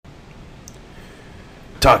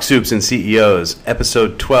Talk Supes and CEOs,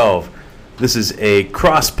 episode 12. This is a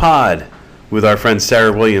cross-pod with our friend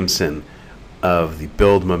Sarah Williamson of the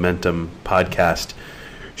Build Momentum podcast.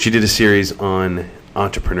 She did a series on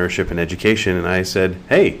entrepreneurship and education, and I said,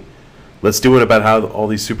 hey, let's do it about how all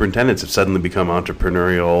these superintendents have suddenly become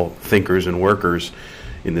entrepreneurial thinkers and workers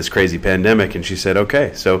in this crazy pandemic. And she said,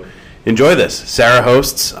 okay, so enjoy this. Sarah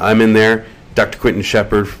hosts. I'm in there. Dr. Quintin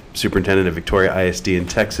Shepherd, Superintendent of Victoria ISD in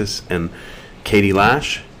Texas, and Katie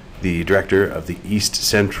Lash, the director of the East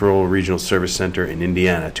Central Regional Service Center in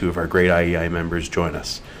Indiana. Two of our great IEI members join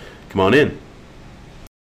us. Come on in.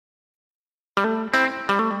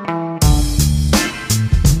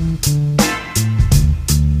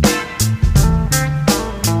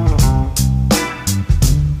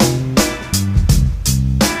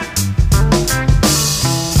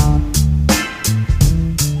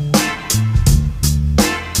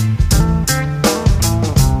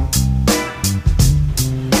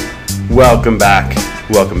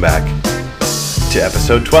 Welcome back to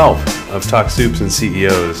episode 12 of Talk Supes and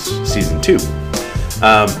CEOs Season 2.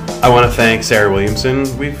 I want to thank Sarah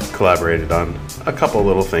Williamson. We've collaborated on a couple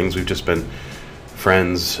little things. We've just been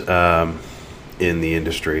friends in the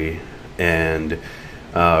industry, and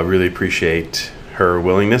really appreciate her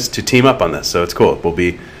willingness to team up on this. So it's cool. We'll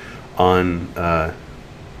be on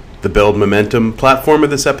the Build Momentum platform of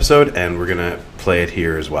this episode, and we're going to play it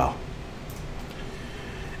here as well.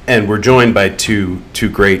 And we're joined by two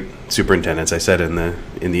great superintendents. I said in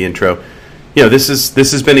the intro, you know, this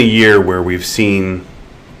has been a year where we've seen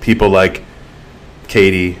people like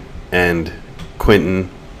Katie and Quintin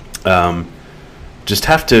just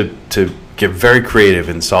have to get very creative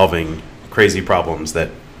in solving crazy problems that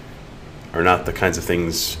are not the kinds of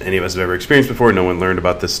things any of us have ever experienced before. No one learned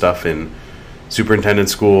about this stuff in superintendent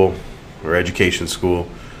school or education school,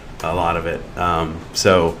 a lot of it.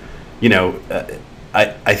 So, you know,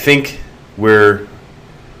 I think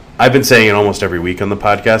I've been saying it almost every week on the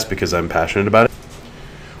podcast because I'm passionate about it.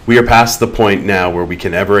 We are past the point now where we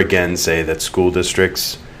can ever again say that school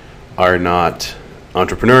districts are not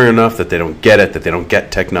entrepreneurial enough, that they don't get it, that they don't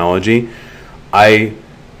get technology.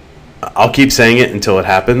 I'll keep saying it until it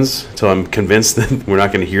happens, until I'm convinced that we're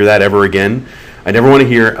not going to hear that ever again. I never want to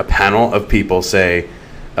hear a panel of people say,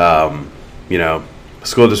 you know,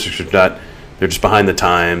 school districts are not, they're just behind the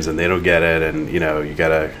times and they don't get it, and you know, you got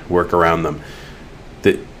to work around them.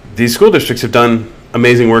 These school districts have done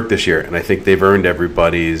amazing work this year, and I think they've earned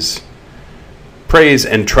everybody's praise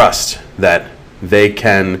and trust that they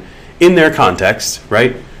can, in their context,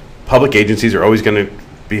 right? Public agencies are always going to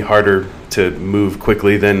be harder to move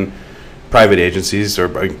quickly than private agencies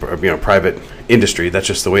or you know, private industry. That's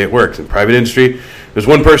just the way it works. In private industry, there's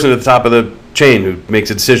one person at the top of the chain who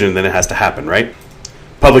makes a decision, and then it has to happen, right?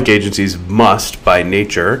 Public agencies must, by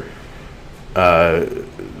nature,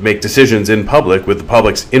 make decisions in public with the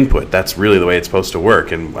public's input. That's really the way it's supposed to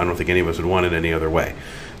work, and I don't think any of us would want it any other way.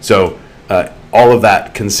 So all of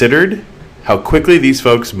that considered, how quickly these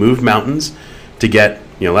folks moved mountains to get,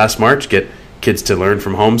 you know, last March, get kids to learn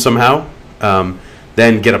from home somehow,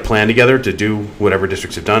 then get a plan together to do whatever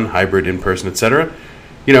districts have done, hybrid, in-person, etc.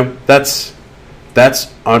 You know, that's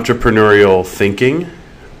entrepreneurial thinking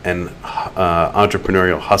and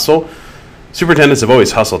entrepreneurial hustle. Superintendents have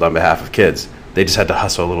always hustled on behalf of kids. They just had to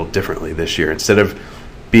hustle a little differently this year. Instead of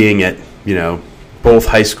being at, you know, both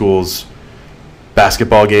high schools'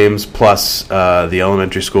 basketball games plus the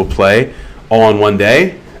elementary school play all on one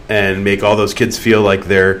day and make all those kids feel like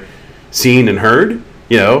they're seen and heard,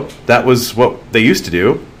 you know, that was what they used to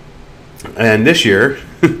do. And this year,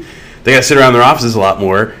 they got to sit around their offices a lot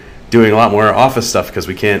more, doing a lot more office stuff because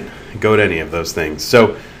we can't go to any of those things.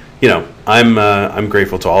 So, you know, I'm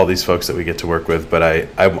grateful to all these folks that we get to work with, but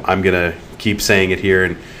I'm going to keep saying it here,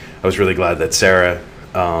 and I was really glad that Sarah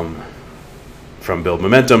from Build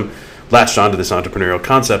Momentum latched onto this entrepreneurial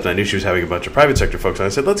concept, and I knew she was having a bunch of private sector folks, and I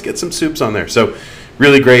said, let's get some soups on there. So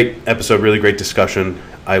really great episode, really great discussion.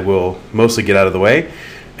 I will mostly get out of the way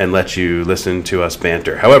and let you listen to us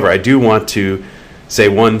banter. However, I do want to say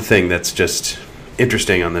one thing that's just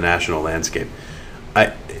interesting on the national landscape.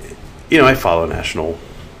 I follow national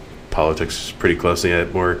politics pretty closely,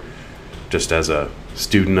 more just as a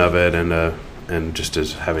student of it and just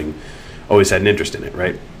as having always had an interest in it,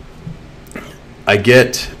 right?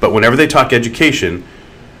 But whenever they talk education,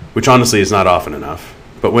 which honestly is not often enough,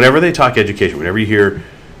 but whenever they talk education, whenever you hear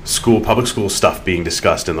public school stuff being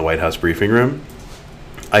discussed in the White House briefing room,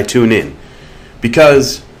 I tune in,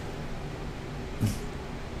 because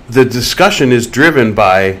the discussion is driven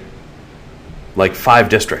by like 5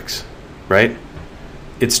 districts, right?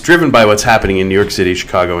 It's driven by what's happening in New York City,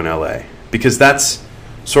 Chicago, and LA, because that's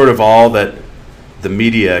sort of all that the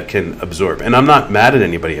media can absorb. And I'm not mad at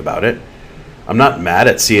anybody about it. I'm not mad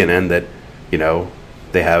at CNN that,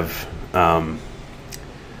 they have Dr.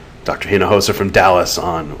 Hinojosa from Dallas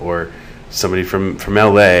on, or somebody from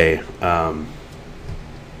LA,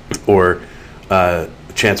 or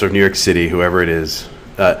Chancellor of New York City, whoever it is.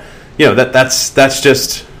 That's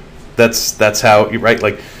how, right?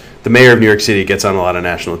 Like, the mayor of New York City gets on a lot of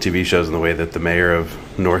national TV shows in the way that the mayor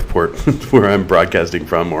of Northport, where I'm broadcasting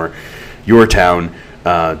from, or your town,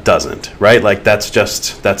 doesn't, right? Like, that's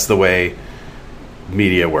the way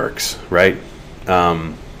media works, right?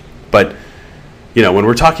 But, when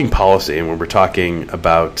we're talking policy and when we're talking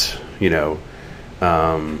about,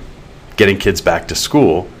 getting kids back to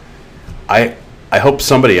school, I hope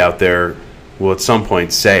somebody out there will at some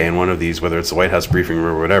point say in one of these, whether it's the White House briefing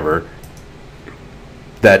room or whatever,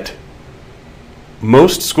 that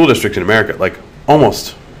most school districts in America, like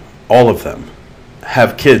almost all of them,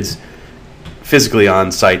 have kids physically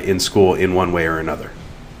on site in school in one way or another.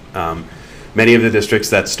 Many of the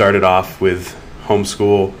districts that started off with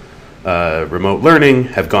homeschool, remote learning,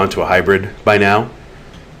 have gone to a hybrid by now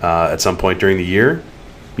at some point during the year.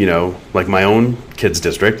 Like my own kids'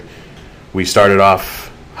 district, we started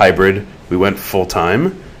off hybrid. We went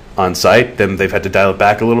full-time on site. Then they've had to dial it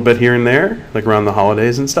back a little bit here and there, like around the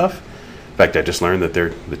holidays and stuff. In fact, I just learned that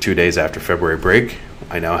they're the 2 days after February break.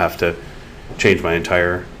 I now have to change my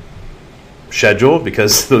entire schedule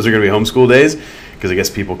because those are going to be homeschool days, because I guess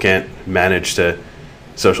people can't manage to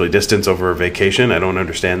socially distance over a vacation. I don't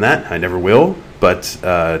understand that. I never will, but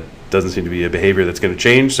doesn't seem to be a behavior that's going to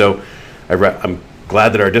change. So I'm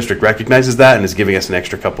glad that our district recognizes that and is giving us an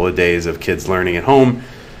extra couple of days of kids learning at home,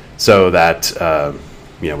 so that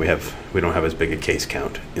we don't have as big a case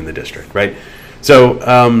count in the district, right?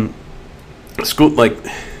 So school, like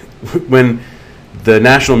when the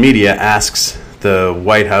national media asks the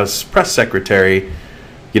White House press secretary,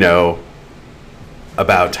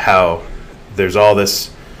 about how there's all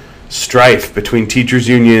this strife between teachers'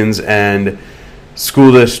 unions and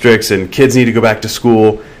school districts, and kids need to go back to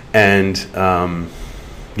school, and the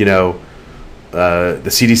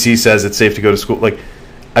CDC says it's safe to go to school. Like,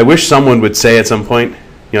 I wish someone would say at some point,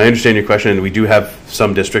 I understand your question, and we do have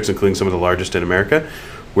some districts, including some of the largest in America,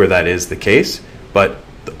 where that is the case, but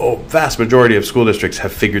the vast majority of school districts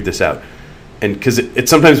have figured this out. And because it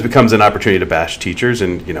sometimes becomes an opportunity to bash teachers,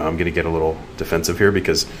 and I'm going to get a little defensive here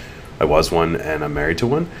because I was one and I'm married to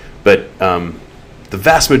one, but the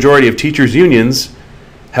vast majority of teachers' unions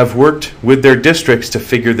have worked with their districts to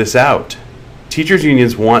figure this out. Teachers'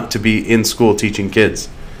 unions want to be in school teaching kids.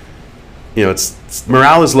 It's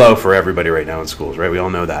morale is low for everybody right now in schools, right? We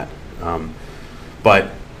all know that.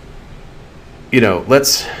 But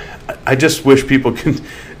I just wish people can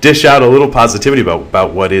dish out a little positivity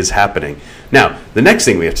about what is happening. Now, the next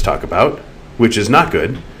thing we have to talk about, which is not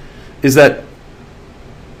good, is that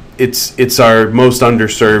it's our most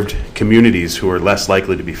underserved communities who are less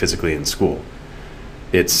likely to be physically in school.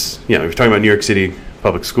 It's, if you're talking about New York City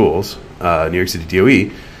public schools, New York City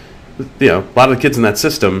DOE, a lot of the kids in that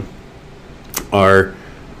system are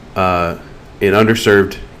in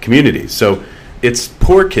underserved communities. So it's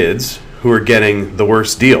poor kids who are getting the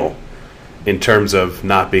worst deal in terms of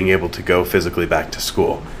not being able to go physically back to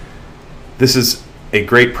school. This is a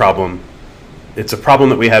great problem. It's a problem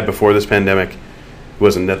that we had before this pandemic. It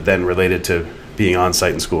wasn't then related to being on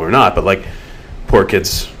site in school or not, but like poor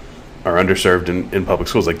kids are underserved in public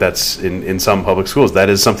schools. Like that's in some public schools. That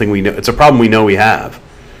is something we know. It's a problem we know we have.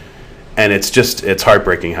 And it's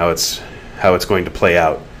heartbreaking how it's going to play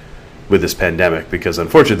out with this pandemic, because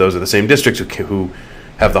unfortunately those are the same districts who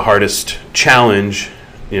have the hardest challenge,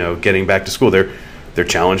 getting back to school. They're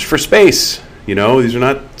challenged for space. These are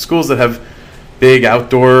not schools that have big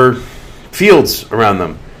outdoor fields around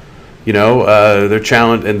them. They're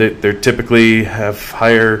challenged, and they typically have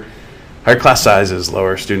higher class sizes,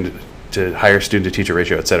 higher student to teacher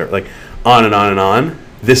ratio, et cetera. Like on and on and on.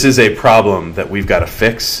 This is a problem that we've got to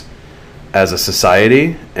fix as a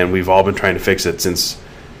society, and we've all been trying to fix it since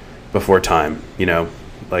before time.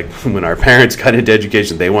 Like when our parents got into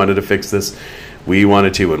education, they wanted to fix this. We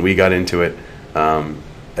wanted to when we got into it,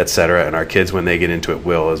 et cetera, and our kids, when they get into it,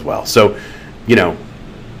 will as well. So,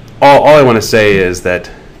 all I want to say is that,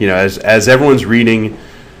 as everyone's reading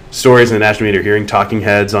stories in the national media, hearing talking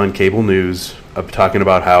heads on cable news talking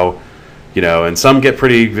about how, and some get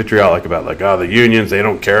pretty vitriolic about the unions, they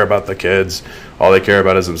don't care about the kids, all they care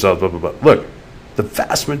about is themselves, blah, blah, blah. Look, the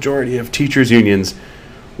vast majority of teachers' unions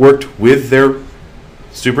worked with their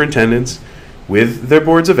superintendents, with their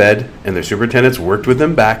boards of ed, and their superintendents worked with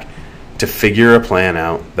them back to figure a plan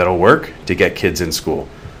out that'll work to get kids in school.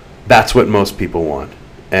 That's what most people want.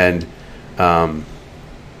 And And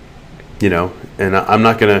I'm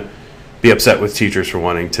not going to be upset with teachers for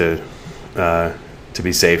wanting to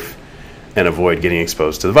be safe and avoid getting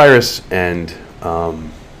exposed to the virus. And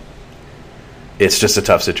it's just a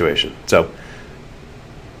tough situation. So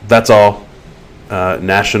that's all.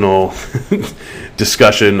 National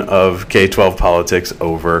discussion of K-12 politics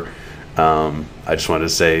over. I just wanted to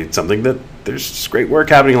say something that there's just great work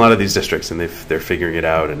happening in a lot of these districts, and they're figuring it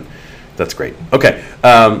out, and that's great. Okay,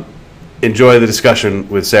 enjoy the discussion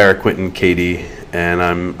with Sarah, Quintin, Katie, and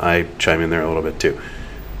I chime in there a little bit too.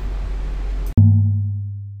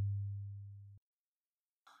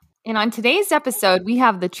 And on today's episode, we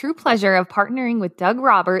have the true pleasure of partnering with Doug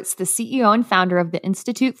Roberts, the CEO and founder of the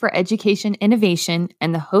Institute for Education Innovation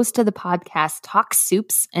and the host of the podcast Talk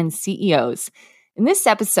Supes and CEOs. In this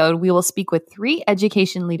episode, we will speak with 3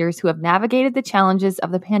 education leaders who have navigated the challenges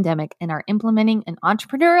of the pandemic and are implementing an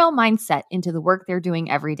entrepreneurial mindset into the work they're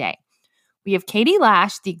doing every day. We have Katie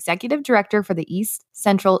Lash, the Executive Director for the East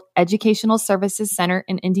Central Educational Services Center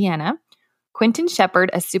in Indiana, Quintin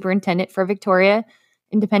Shepherd, as Superintendent for Victoria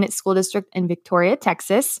Independent School District in Victoria,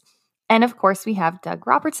 Texas. And of course, we have Doug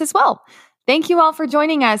Roberts as well. Thank you all for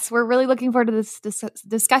joining us. We're really looking forward to this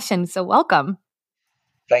discussion. So welcome.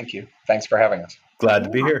 Thank you. Thanks for having us. Glad to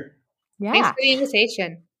be here. Yeah. Thanks for the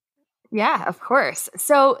invitation. Yeah, of course.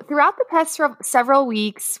 So throughout the past several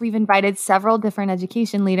weeks, we've invited several different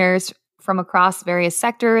education leaders from across various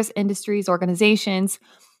sectors, industries, organizations.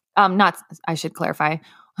 I should clarify,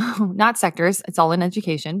 not sectors. It's all in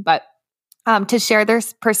education, but to share their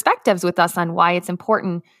perspectives with us on why it's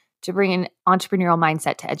important to bring an entrepreneurial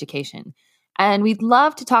mindset to education. And we'd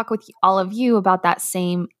love to talk with all of you about that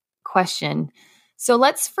same question. So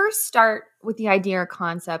let's first start with the idea or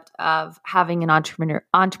concept of having an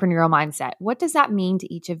entrepreneurial mindset. What does that mean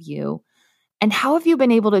to each of you? And how have you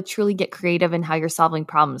been able to truly get creative in how you're solving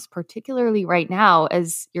problems, particularly right now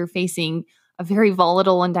as you're facing a very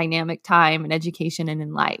volatile and dynamic time in education and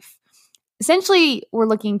in life? Essentially, we're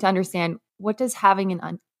looking to understand, what does having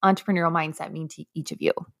an entrepreneurial mindset mean to each of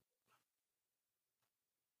you?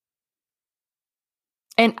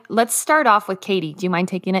 And let's start off with Katie. Do you mind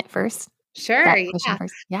taking it first? Sure. Yeah.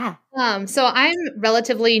 First? Yeah. So I'm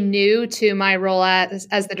relatively new to my role as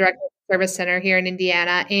the Director of the Service Center here in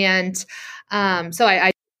Indiana. And so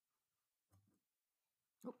I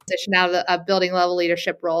transitioned out of a building level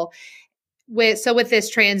leadership role. With this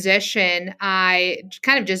transition, I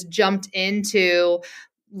kind of just jumped into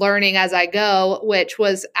learning as I go, which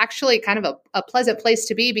was actually kind of a pleasant place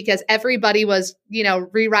to be, because everybody was,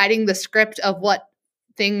 rewriting the script of what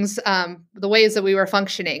things, the ways that we were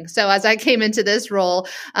functioning. So as I came into this role,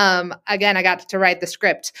 again, I got to write the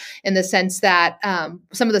script in the sense that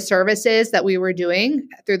some of the services that we were doing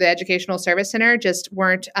through the Educational Service Center just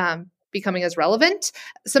weren't becoming as relevant.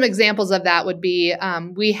 Some examples of that would be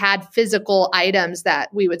we had physical items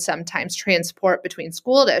that we would sometimes transport between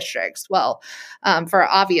school districts. Well, for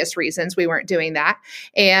obvious reasons, we weren't doing that.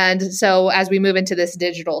 And so as we move into this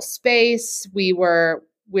digital space, we were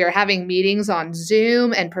having meetings on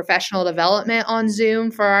Zoom and professional development on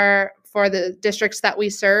Zoom for the districts that we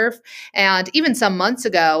serve. And even some months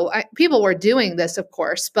ago, people were doing this, of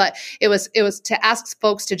course, but it was to ask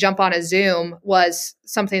folks to jump on a Zoom was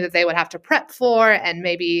something that they would have to prep for and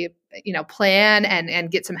maybe, plan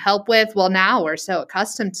and get some help with. Well, now we're so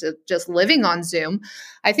accustomed to just living on Zoom.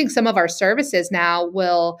 I think some of our services now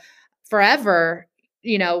will forever,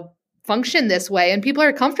 function this way, and people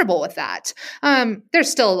are comfortable with that. There's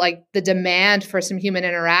still like the demand for some human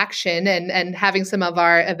interaction and having some of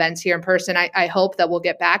our events here in person. I hope that we'll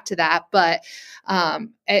get back to that, but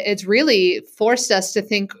it's really forced us to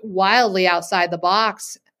think wildly outside the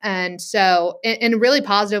box, and so in really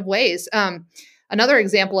positive ways. Another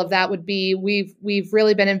example of that would be we've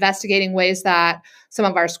really been investigating ways that some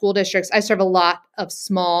of our school districts. I serve a lot of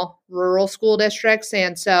small rural school districts,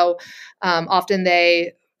 and so often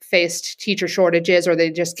they faced teacher shortages, or they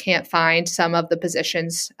just can't find some of the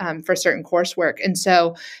positions for certain coursework. And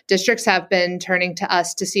so districts have been turning to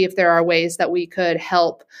us to see if there are ways that we could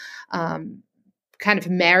help kind of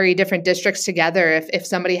marry different districts together. If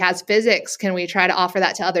somebody has physics, can we try to offer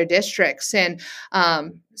that to other districts? And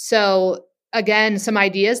so again, some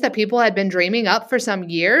ideas that people had been dreaming up for some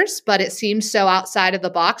years, but it seemed so outside of the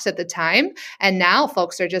box at the time. And now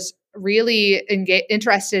folks are just really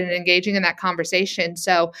interested in engaging in that conversation.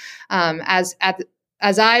 So as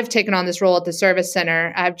I've taken on this role at the Service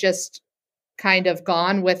Center, I've just kind of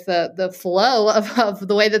gone with the flow of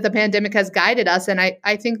the way that the pandemic has guided us. And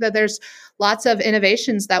I think that there's lots of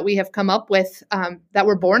innovations that we have come up with that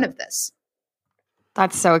were born of this.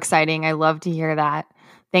 That's so exciting. I love to hear that.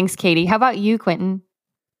 Thanks, Katie. How about you, Quintin?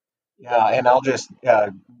 Yeah, and I'll just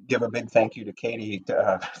give a big thank you to Katie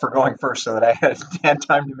for going first, so that I had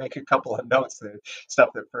time to make a couple of notes, the stuff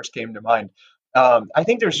that first came to mind. I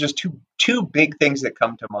think there's just two big things that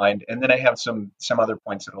come to mind, and then I have some other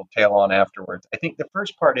points that will tail on afterwards. I think the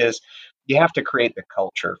first part is you have to create the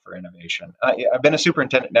culture for innovation. I've been a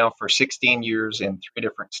superintendent now for 16 years in 3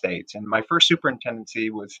 different states, and my first superintendency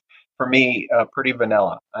was, for me, pretty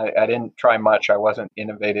vanilla. I didn't try much. I wasn't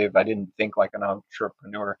innovative. I didn't think like an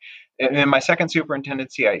entrepreneur. In my second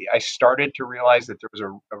superintendency, I started to realize that there was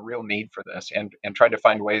a real need for this, and tried to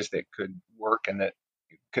find ways that could work and that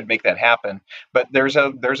could make that happen. But there's a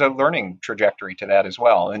learning trajectory to that as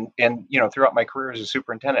well. And throughout my career as a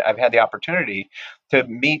superintendent, I've had the opportunity to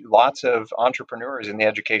meet lots of entrepreneurs in the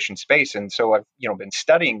education space, and so I've been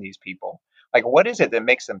studying these people. Like, what is it that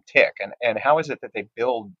makes them tick, and how is it that they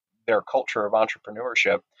build their culture of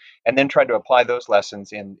entrepreneurship, and then try to apply those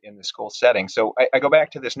lessons in the school setting. So I go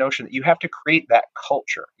back to this notion that you have to create that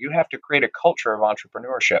culture. You have to create a culture of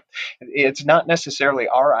entrepreneurship. It's not necessarily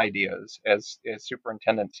our ideas as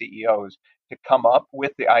superintendent CEOs to come up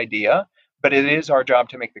with the idea, but it is our job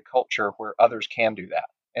to make the culture where others can do that.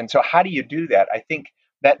 And so, how do you do that? I think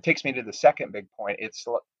that takes me to the second big point.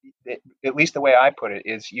 At least the way I put it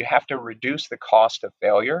is, you have to reduce the cost of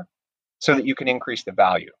failure so that you can increase the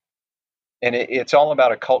value. And it's all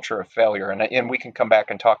about a culture of failure, and we can come back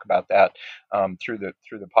and talk about that through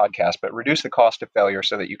the podcast. But reduce the cost of failure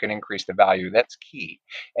so that you can increase the value. That's key.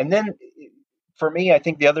 And then, for me, I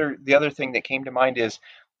think the other thing that came to mind is,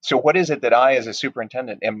 so what is it that I, as a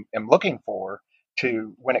superintendent, am looking for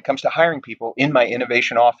to when it comes to hiring people in my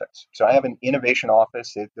innovation office? So I have an innovation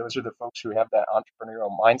office. Those are the folks who have that entrepreneurial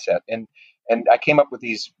mindset, and I came up with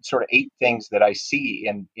these sort of 8 things that I see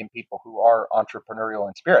in people who are entrepreneurial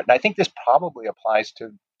in spirit. And I think this probably applies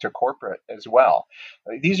to corporate as well.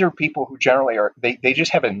 These are people who generally they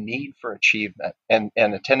just have a need for achievement, and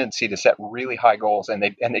a tendency to set really high goals, and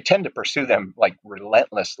they tend to pursue them like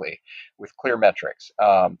relentlessly with clear metrics.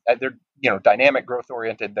 They're dynamic, growth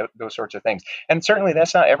oriented, those sorts of things. And certainly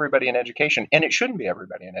that's not everybody in education, and it shouldn't be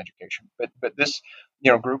everybody in education. But this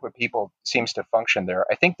group of people seems to function there.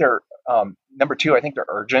 I think they're number two. I think they're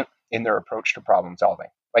urgent in their approach to problem solving.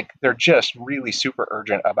 Like, they're just really super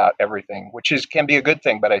urgent about everything, which can be a good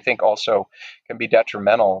thing, but I think also can be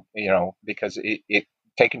detrimental, because it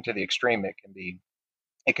taken to the extreme, it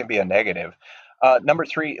can be a negative. Number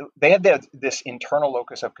three, they have this internal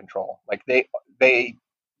locus of control. Like, they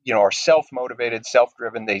are self-motivated,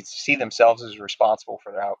 self-driven. They see themselves as responsible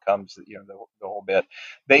for their outcomes, the whole bit.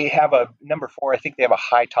 They have number four, I think they have a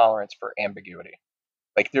high tolerance for ambiguity.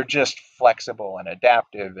 Like, they're just flexible and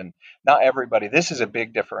adaptive, and not everybody, this is a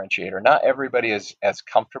big differentiator. Not everybody is as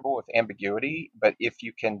comfortable with ambiguity, but if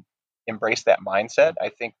you can embrace that mindset, I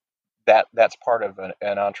think that's part of an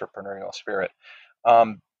entrepreneurial spirit.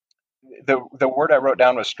 The word I wrote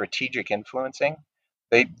down was strategic influencing.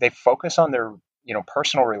 They focus on their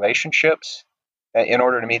personal relationships in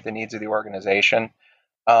order to meet the needs of the organization.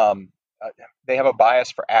 Um, they have a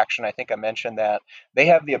bias for action. I think I mentioned that. They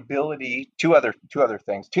have the ability, two other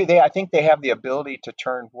things. I think they have the ability to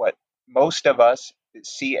turn what most of us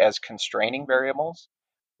see as constraining variables,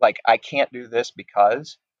 like, I can't do this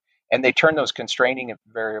because, and they turn those constraining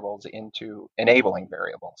variables into enabling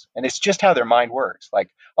variables. And it's just how their mind works. Like,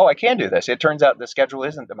 oh, I can do this. It turns out the schedule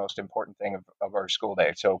isn't the most important thing of our school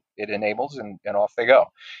day. So it enables, and off they go.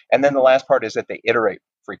 And then the last part is that they iterate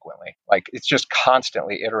frequently. Like, it's just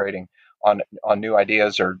constantly iterating on new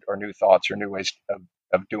ideas or new thoughts or new ways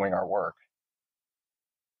of doing our work.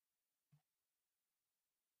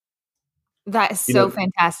 That is so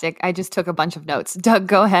fantastic. I just took a bunch of notes. Doug,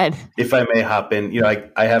 go ahead. If I may hop in,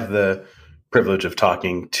 I have the privilege of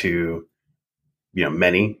talking to,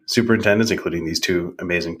 many superintendents, including these two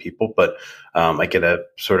amazing people, but I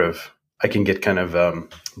can get kind of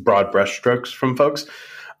broad brushstrokes from folks.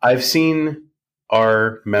 I've seen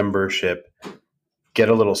our membership get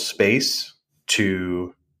a little space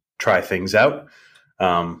to try things out.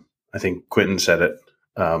 I think Quintin said it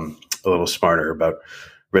a little smarter about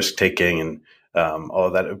risk taking and all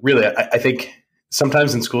of that. Really, I think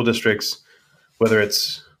sometimes in school districts, whether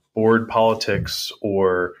it's board politics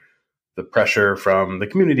or the pressure from the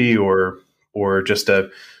community or just a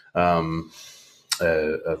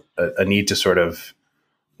need to sort of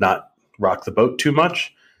not rock the boat too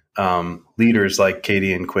much, leaders like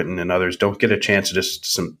Katie and Quintin and others don't get a chance to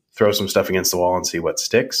just throw some stuff against the wall and see what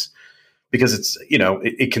sticks. Because it's,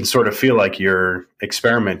 it can sort of feel like you're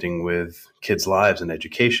experimenting with kids' lives and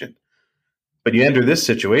education. But you enter this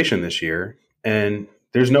situation this year, and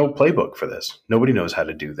there's no playbook for this. Nobody knows how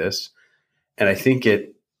to do this. And I think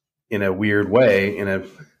it in a weird way, in a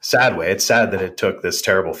sad way. It's sad that it took this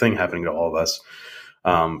terrible thing happening to all of us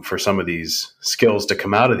for some of these skills to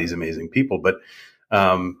come out of these amazing people. But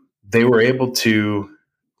they were able to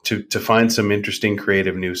find some interesting,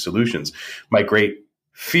 creative new solutions. My great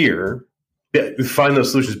fear, find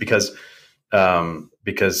those solutions because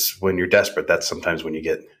when you're desperate, that's sometimes when you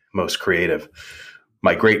get most creative.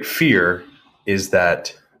 My great fear is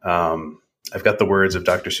that I've got the words of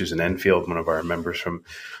Dr. Susan Enfield, one of our members from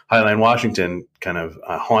Highline, Washington, kind of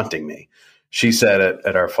haunting me. She said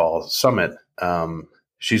at our fall summit,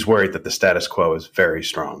 she's worried that the status quo is very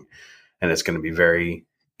strong and it's going to be very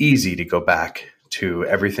easy to go back to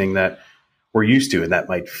everything that we're used to. And that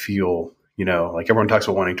might feel, like everyone talks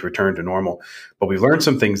about wanting to return to normal, but we've learned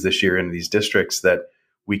some things this year in these districts that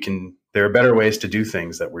there are better ways to do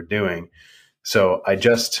things that we're doing. So I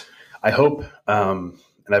hope,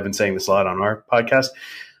 and I've been saying this a lot on our podcast,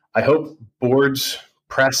 I hope boards,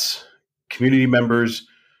 press, community members,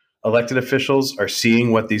 elected officials are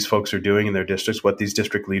seeing what these folks are doing in their districts, what these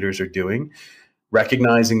district leaders are doing,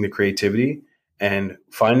 recognizing the creativity and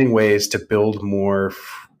finding ways to build more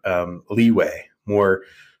leeway, more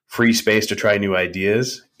free space to try new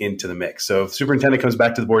ideas into the mix. So if the superintendent comes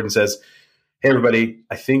back to the board and says, hey, everybody,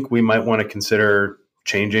 I think we might want to consider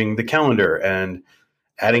changing the calendar and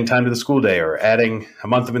adding time to the school day or adding a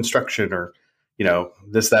month of instruction or,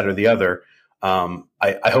 this, that, or the other.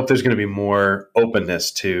 I hope there's going to be more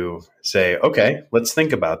openness to say, okay, let's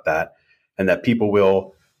think about that. And that people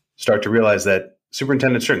will start to realize that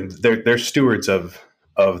superintendents, they're stewards of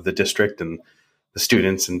the district and the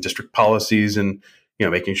students and district policies and,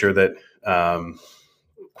 making sure that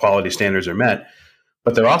quality standards are met.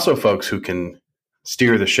 But they're also folks who can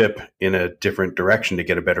steer the ship in a different direction to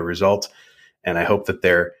get a better result. And I hope that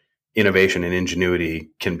their innovation and ingenuity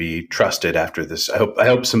can be trusted after this. I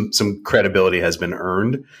hope some credibility has been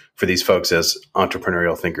earned for these folks as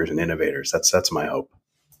entrepreneurial thinkers and innovators. That's my hope.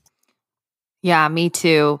 Yeah, me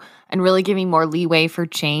too. And really giving more leeway for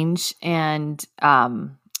change and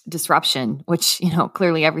disruption, which,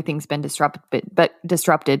 clearly everything's been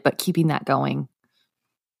disrupted, but keeping that going,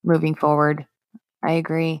 moving forward. I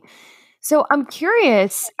agree. So I'm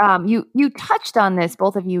curious, you touched on this,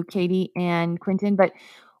 both of you, Katie and Quintin, but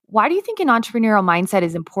why do you think an entrepreneurial mindset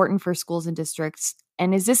is important for schools and districts?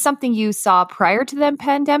 And is this something you saw prior to the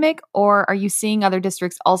pandemic, or are you seeing other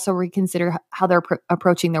districts also reconsider how they're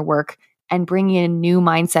approaching their work and bringing in a new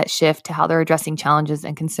mindset shift to how they're addressing challenges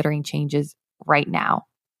and considering changes right now?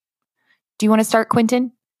 Do you want to start,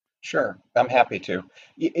 Quintin? Sure, I'm happy to.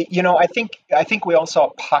 I think we all saw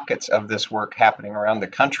pockets of this work happening around the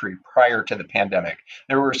country prior to the pandemic.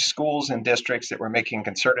 There were schools and districts that were making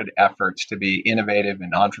concerted efforts to be innovative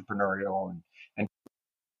and entrepreneurial and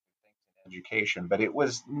education, but it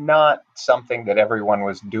was not something that everyone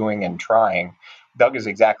was doing and trying. Doug is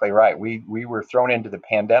exactly right. We were thrown into the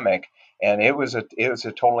pandemic, and it was a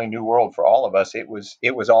totally new world for all of us. It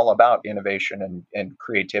was all about innovation and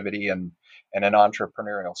creativity and an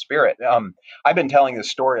entrepreneurial spirit. I've been telling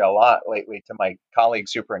this story a lot lately to my colleague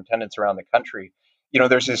superintendents around the country.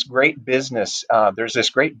 There's this great business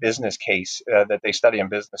case that they study in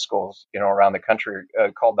business schools, around the country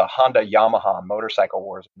called the Honda Yamaha motorcycle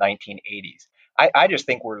wars of 1980s. I just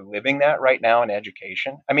think we're living that right now in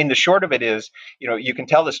education. I mean, the short of it is, you can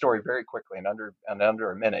tell the story very quickly in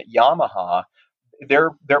under a minute. Yamaha,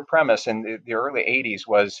 their premise in the early 80s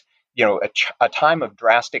was, a time of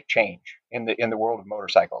drastic change in the world of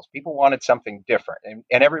motorcycles. People wanted something different,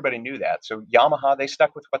 and everybody knew that. So Yamaha, they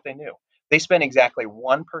stuck with what they knew. They spent exactly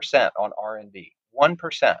 1% on R&D.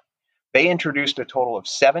 1%. They introduced a total of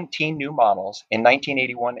 17 new models in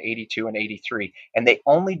 1981, 82, and 83, and they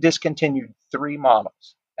only discontinued 3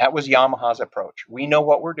 models. That was Yamaha's approach. We know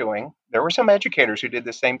what we're doing. There were some educators who did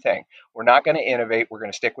the same thing. We're not going to innovate. We're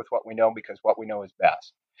going to stick with what we know because what we know is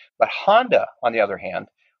best. But Honda, on the other hand,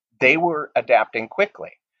 they were adapting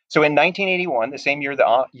quickly. So in 1981, the same year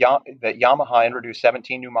that Yamaha introduced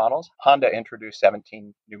 17 new models, Honda introduced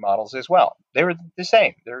 17 new models as well. They were the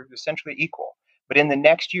same. They're essentially equal. But in the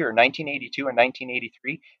next year, 1982 and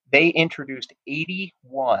 1983, they introduced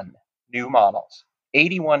 81 new models.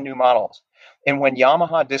 81 new models. And when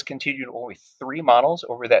Yamaha discontinued only 3 models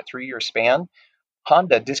over that 3-year span,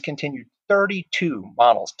 Honda discontinued 32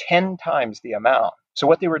 models, 10 times the amount. So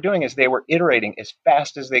what they were doing is they were iterating as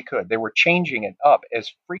fast as they could. They were changing it up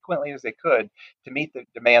as frequently as they could to meet the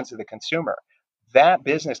demands of the consumer. That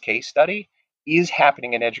business case study is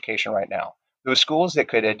happening in education right now. Those schools that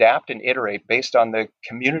could adapt and iterate based on the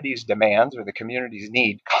community's demands or the community's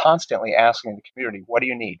need, constantly asking the community, what do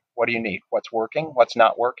you need? What do you need? What's working? What's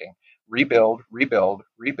not working? rebuild, rebuild,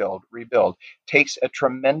 rebuild, rebuild takes a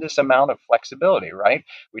tremendous amount of flexibility, right?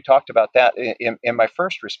 We talked about that in my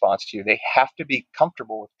first response to you. They have to be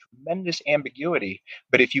comfortable with tremendous ambiguity.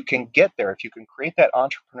 But if you can get there, if you can create that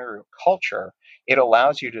entrepreneurial culture, it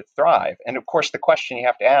allows you to thrive. And of course, the question you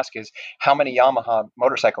have to ask is, how many Yamaha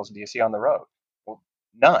motorcycles do you see on the road? Well,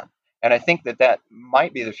 none. And I think that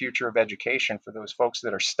might be the future of education for those folks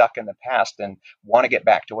that are stuck in the past and want to get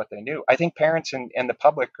back to what they knew. I think parents and the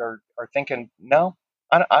public are thinking, no,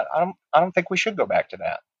 I don't think we should go back to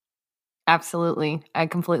that. Absolutely. I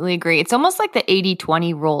completely agree. It's almost like the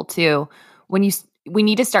 80-20 rule too. We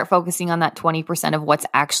need to start focusing on that 20% of what's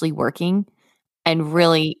actually working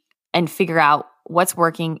and figure out what's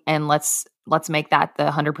working, and let's make that the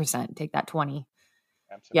 100%, take that 20.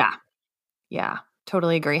 Absolutely. Yeah. Yeah.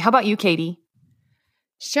 Totally agree. How about you, Katie?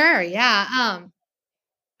 Sure. Yeah.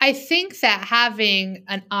 I think that having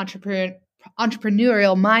an entrepreneurial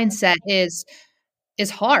mindset is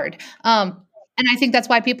hard. And I think that's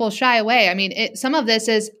why people shy away. I mean, some of this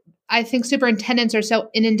is, I think superintendents are so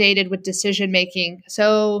inundated with decision making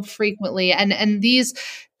so frequently, and these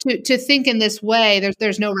to think in this way,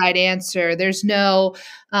 there's no right answer. There's no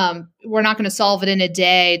we're not going to solve it in a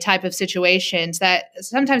day type of situations. That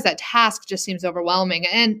sometimes that task just seems overwhelming.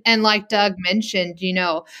 And like Doug mentioned,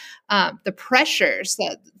 the pressures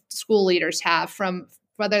that school leaders have from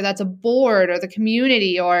whether that's a board or the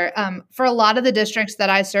community, or for a lot of the districts that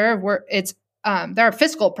I serve, where there are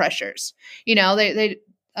fiscal pressures.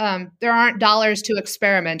 There aren't dollars to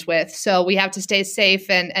experiment with, so we have to stay safe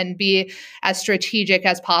and be as strategic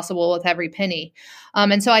as possible with every penny.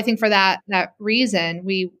 And so I think for that reason,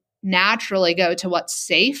 we naturally go to what's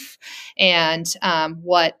safe and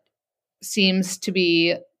what seems to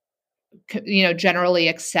be generally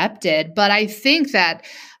accepted. But I think that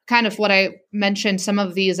kind of what I mentioned, some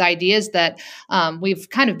of these ideas that we've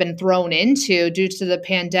kind of been thrown into due to the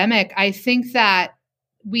pandemic, I think that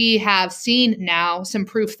we have seen now some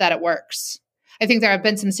proof that it works. I think there have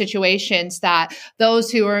been some situations that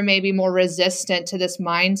those who are maybe more resistant to this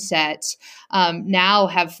mindset now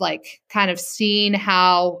have kind of seen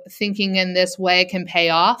how thinking in this way can pay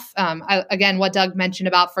off. Again, what Doug mentioned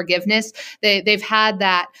about forgiveness, they've had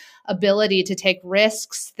that ability to take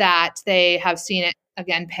risks that they have seen it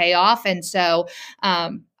again pay off. And so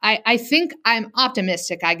I think I'm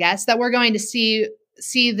optimistic, I guess, that we're going to see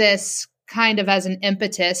this kind of as an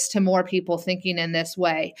impetus to more people thinking in this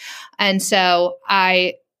way. And so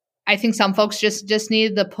I think some folks just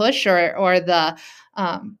need the push or the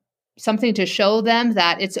something to show them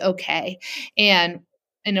that it's okay. And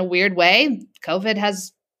in a weird way, COVID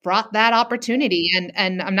has brought that opportunity.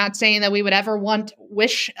 And I'm not saying that we would ever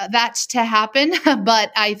wish that to happen,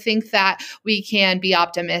 but I think that we can be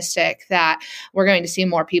optimistic that we're going to see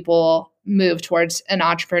more people move towards an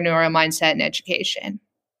entrepreneurial mindset in education.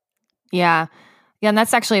 Yeah. Yeah. And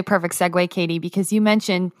that's actually a perfect segue, Katie, because you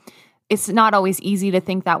mentioned it's not always easy to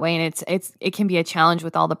think that way. And it can be a challenge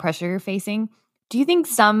with all the pressure you're facing. Do you think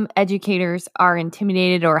some educators are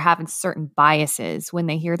intimidated or have certain biases when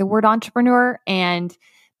they hear the word entrepreneur, and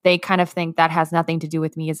they kind of think that has nothing to do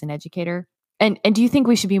with me as an educator? And do you think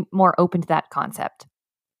we should be more open to that concept?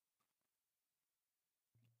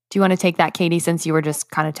 Do you want to take that, Katie, since you were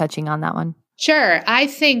just kind of touching on that one? Sure. I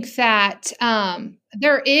think that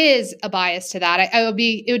there is a bias to that.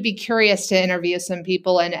 It would be curious to interview some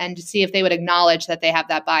people and to see if they would acknowledge that they have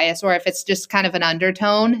that bias, or if it's just kind of an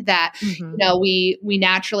undertone that, we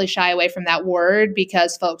naturally shy away from that word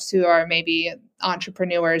because folks who are maybe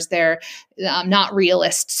entrepreneurs, they're not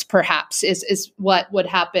realists, perhaps, is what would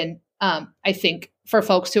happen, I think, for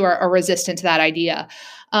folks who are resistant to that idea.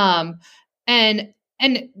 And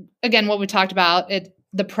again, what we talked about,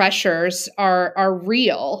 the pressures are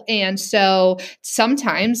real. And so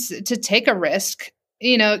sometimes to take a risk,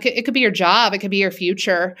 it could be your job, it could be your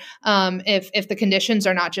future, if the conditions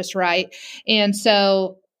are not just right. And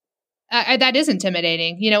so that is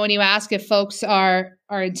intimidating. When you ask if folks are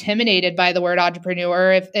intimidated by the word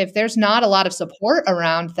entrepreneur, if there's not a lot of support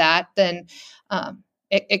around that, then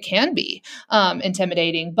it can be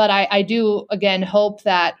intimidating. But I do, again, hope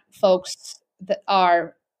that folks that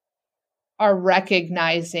are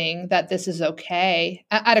recognizing that this is okay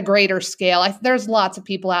at a greater scale. There's lots of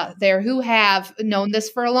people out there who have known this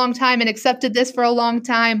for a long time and accepted this for a long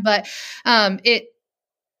time, but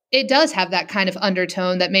it does have that kind of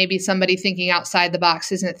undertone that maybe somebody thinking outside the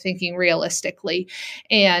box isn't thinking realistically.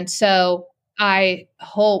 And so I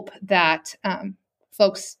hope that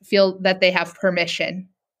folks feel that they have permission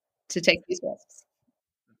to take these risks.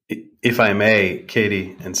 If I may,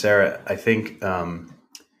 Katie and Sarah, I think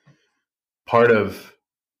part of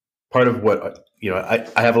what I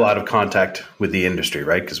have a lot of contact with the industry,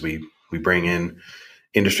 right? Because we bring in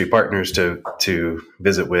industry partners to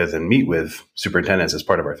visit with and meet with superintendents as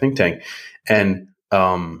part of our think tank. And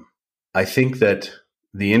I think that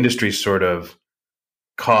the industry sort of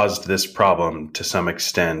caused this problem to some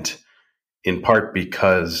extent, in part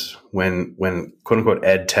because when quote unquote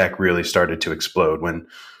ed tech really started to explode, when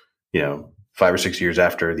 5 or 6 years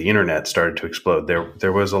after the internet started to explode,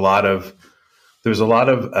 there was a lot of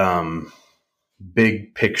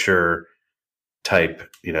big picture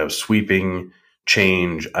type, sweeping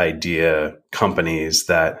change idea companies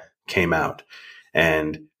that came out.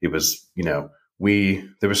 And it was, there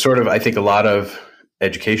was sort of, I think a lot of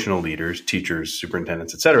educational leaders, teachers,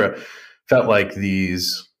 superintendents, et cetera, felt like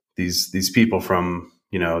these people from,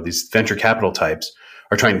 these venture capital types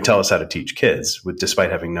are trying to tell us how to teach kids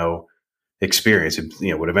despite having no experience.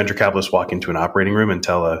 Would a venture capitalist walk into an operating room and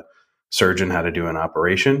tell a surgeon how to do an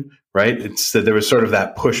operation, right? It's that there was sort of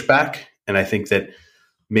that pushback. And I think that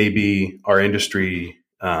maybe our industry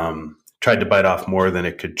tried to bite off more than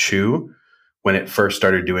it could chew when it first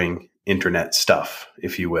started doing internet stuff,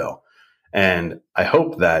 if you will. And I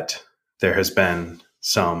hope that there has been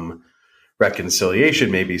some reconciliation,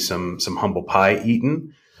 maybe some humble pie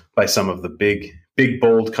eaten by some of the big,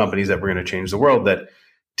 bold companies that were going to change the world that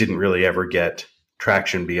didn't really ever get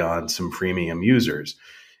traction beyond some freemium users.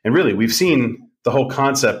 And really, we've seen the whole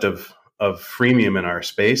concept of freemium in our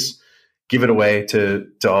space. Give it away to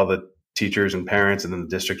all the teachers and parents, and then the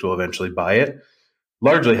district will eventually buy it,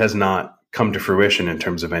 largely has not come to fruition in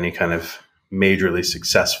terms of any kind of majorly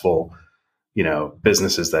successful,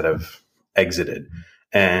 businesses that have exited.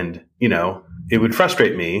 And, it would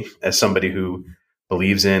frustrate me as somebody who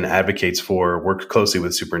believes in, advocates for, works closely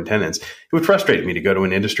with superintendents. It would frustrate me to go to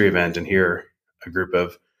an industry event and hear a group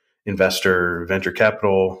of investor, venture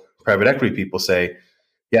capital, private equity people say,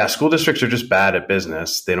 yeah, school districts are just bad at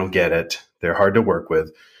business. They don't get it. They're hard to work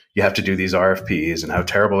with. You have to do these RFPs, and how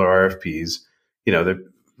terrible are RFPs.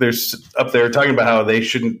 They're up there talking about how there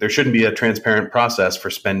shouldn't be a transparent process for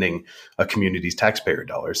spending a community's taxpayer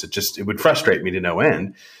dollars. It would frustrate me to no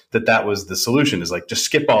end that was the solution, is like, just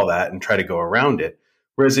skip all that and try to go around it.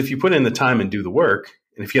 Whereas if you put in the time and do the work,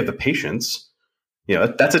 and if you have the patience,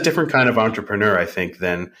 that's a different kind of entrepreneur, I think,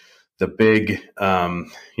 than the big,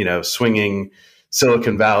 swinging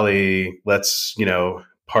Silicon Valley, let's,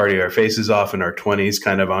 party our faces off in our 20s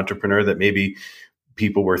kind of entrepreneur that maybe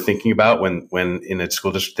people were thinking about when in a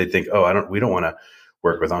school district, they think, we don't want to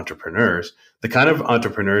work with entrepreneurs. The kind of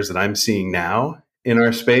entrepreneurs that I'm seeing now in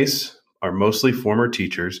our space are mostly former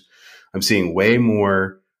teachers. I'm seeing way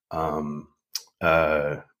more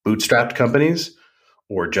bootstrapped companies,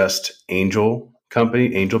 or just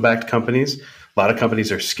angel-backed companies. A lot of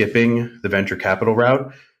companies are skipping the venture capital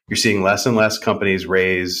route. You're seeing less and less companies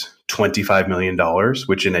raise $25 million,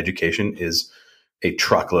 which in education is a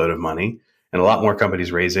truckload of money, and a lot more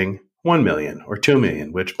companies raising $1 million or $2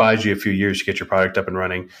 million, which buys you a few years to get your product up and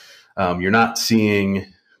running. You're not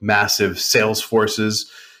seeing massive sales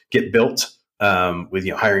forces get built with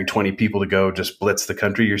hiring 20 people to go just blitz the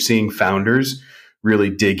country. You're seeing founders really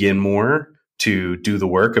dig in more to do the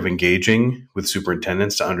work of engaging with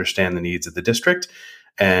superintendents to understand the needs of the district,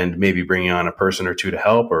 and maybe bringing on a person or two to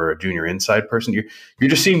help, or a junior inside person. You're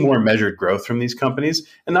just seeing more measured growth from these companies.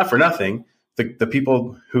 And not for nothing, the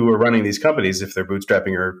people who are running these companies, if they're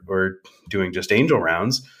bootstrapping or doing just angel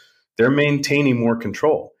rounds, they're maintaining more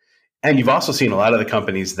control. And you've also seen a lot of the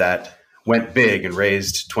companies that went big and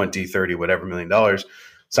raised 20, 30, whatever $1 million.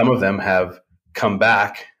 Some of them have come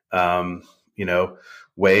back,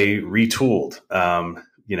 way retooled,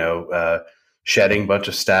 shedding a bunch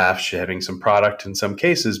of staff, shedding some product in some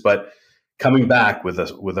cases, but coming back with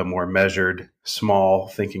a more measured, small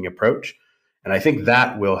thinking approach. And I think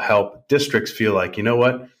that will help districts feel like,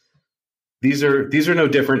 what, these are no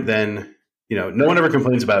different than, no one ever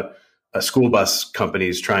complains about a school bus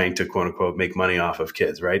companies trying to quote unquote make money off of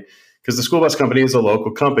kids, right? Because the school bus company is a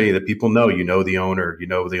local company that people know. The owner,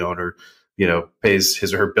 pays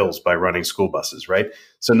his or her bills by running school buses, right?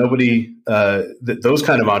 So nobody, those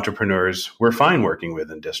kind of entrepreneurs, we're fine working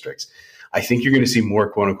with in districts. I think you're going to see more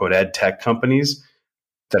quote unquote ed tech companies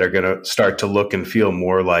that are going to start to look and feel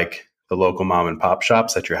more like the local mom and pop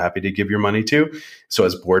shops that you're happy to give your money to. So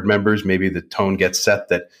as board members, maybe the tone gets set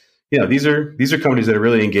that, these are companies that are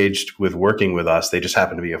really engaged with working with us. They just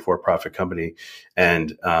happen to be a for-profit company.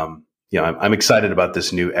 And, I'm excited about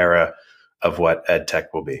this new era of what ed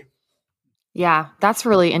tech will be. Yeah, that's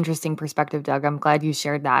really interesting perspective, Doug. I'm glad you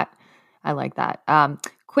shared that. I like that.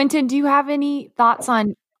 Quintin, do you have any thoughts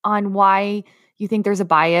on why you think there's a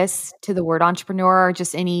bias to the word entrepreneur, or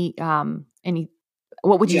just any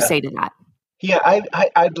what would you say to that? Yeah,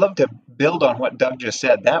 I'd love to build on what Doug just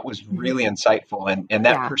said. That was Mhm. really insightful, and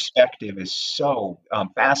that Yeah. perspective is so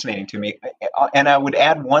fascinating to me. And I would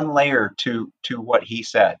add one layer to what he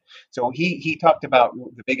said. So he talked about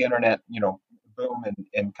the big internet, boom,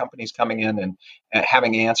 and companies coming in and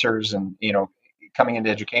having answers, and coming into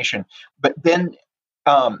education. But then,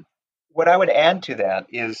 um, what I would add to that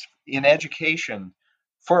is, in education,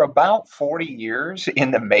 for about 40 years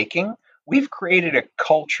in the making, we've created a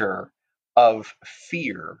culture of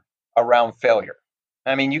fear around failure.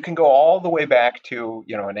 I mean, you can go all the way back to,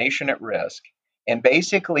 a nation at risk. And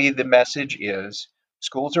basically, the message is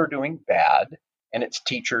schools are doing bad and it's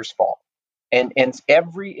teachers' fault. And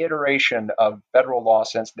every iteration of federal law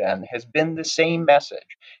since then has been the same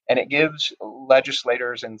message. And it gives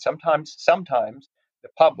legislators and sometimes the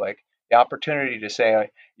public the opportunity to say,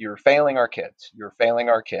 you're failing our kids,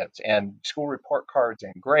 and school report cards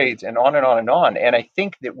and grades and on and on and on. And I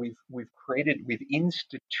think that we've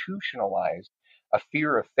institutionalized a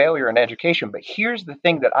fear of failure in education. But here's the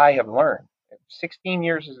thing that I have learned: 16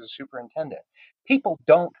 years as a superintendent, people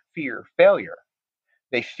don't fear failure,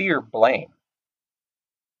 they fear blame.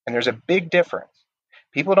 And there's a big difference.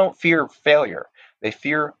 People don't fear failure, they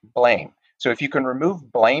fear blame. So if you can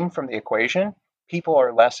remove blame from the equation, people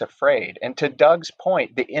are less afraid. And to Doug's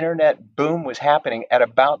point, the internet boom was happening at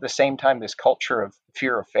about the same time this culture of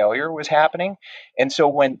fear of failure was happening. And so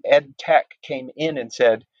when ed tech came in and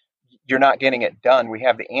said, you're not getting it done, we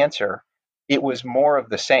have the answer, it was more of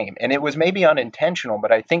the same. And it was maybe unintentional,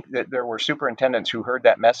 but I think that there were superintendents who heard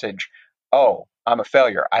that message. Oh, I'm a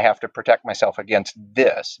failure, I have to protect myself against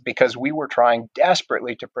this, because we were trying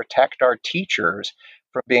desperately to protect our teachers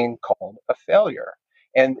from being called a failure.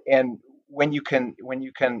 And when you can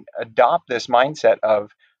adopt this mindset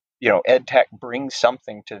of, ed tech brings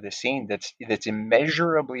something to the scene that's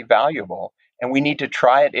immeasurably valuable, and we need to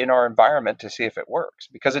try it in our environment to see if it works,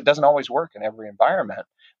 because it doesn't always work in every environment.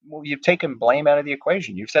 Well, you've taken blame out of the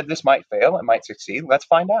equation. You've said this might fail, it might succeed. Let's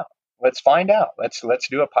find out. Let's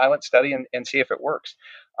do a pilot study and see if it works.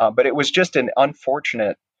 But it was just an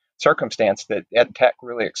unfortunate circumstance that ed tech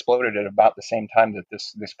really exploded at about the same time that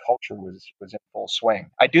this culture was in full swing.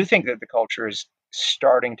 I do think that the culture is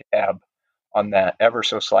starting to ebb on that ever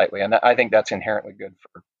so slightly, and I think that's inherently good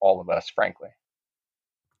for all of us, frankly.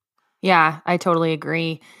 Yeah, I totally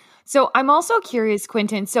agree. So I'm also curious,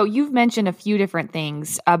 Quintin. So you've mentioned a few different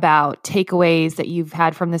things about takeaways that you've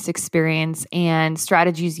had from this experience and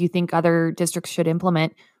strategies you think other districts should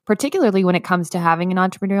implement, particularly when it comes to having an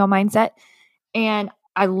entrepreneurial mindset. And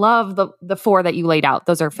I love the four that you laid out.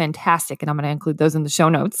 Those are fantastic, and I'm going to include those in the show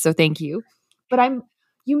notes. So thank you. But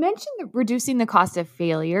you mentioned reducing the cost of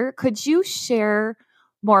failure. Could you share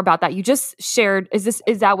more about that? You just shared. Is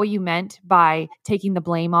that what you meant by taking the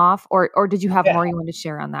blame off, or did you have Yeah. more you wanted to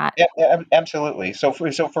share on that? Yeah, yeah, absolutely. So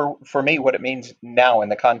for me, what it means now in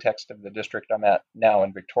the context of the district I'm at now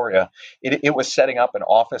in Victoria, it was setting up an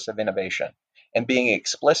office of innovation and being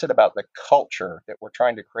explicit about the culture that we're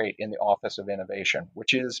trying to create in the office of innovation,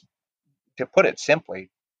 which is, to put it simply,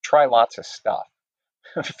 try lots of stuff.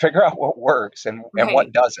 Figure out what works and Right.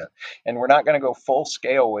 what doesn't. And we're not going to go full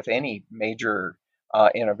scale with any major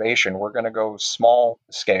innovation. We're going to go small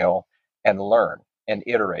scale and learn and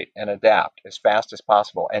iterate and adapt as fast as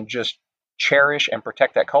possible, and just cherish and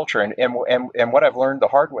protect that culture. And what I've learned the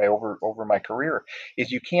hard way over my career is,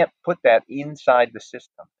 you can't put that inside the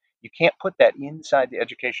system. You can't put that inside the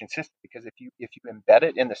education system, because if you embed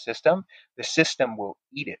it in the system will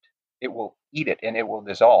eat it. It will eat it and it will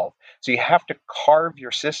dissolve. So you have to carve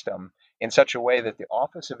your system in such a way that the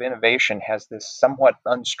Office of Innovation has this somewhat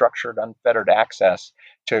unstructured, unfettered access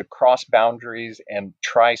to cross boundaries and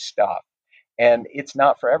try stuff. And it's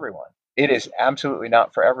not for everyone. It is absolutely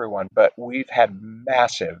not for everyone, but we've had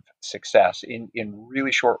massive success in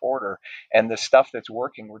really short order. And the stuff that's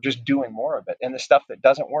working, we're just doing more of it. And the stuff that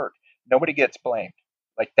doesn't work, nobody gets blamed.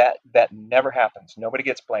 Like that never happens. Nobody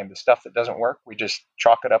gets blamed. The stuff that doesn't work, we just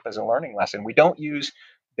chalk it up as a learning lesson. We don't use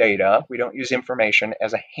data, we don't use information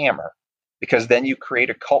as a hammer, because then you create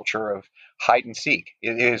a culture of hide and seek.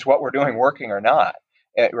 Is what we're doing working or not?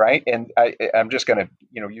 Right? And I'm just going to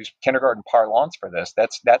use kindergarten parlance for this.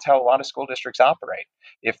 That's how a lot of school districts operate.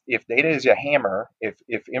 If data is a hammer,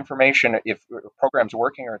 if information, if a program's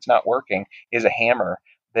working or it's not working is a hammer,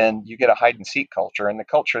 then you get a hide and seek culture. And the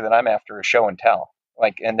culture that I'm after is show and tell.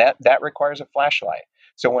 And that requires a flashlight.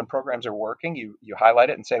 So when programs are working, you highlight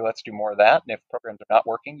it and say, let's do more of that. And if programs are not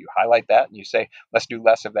working, you highlight that and you say, let's do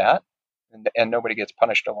less of that. And nobody gets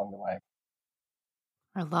punished along the way.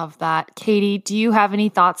 I love that. Katie, do you have any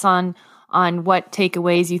thoughts on what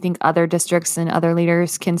takeaways you think other districts and other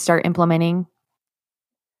leaders can start implementing?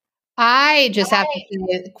 I just have to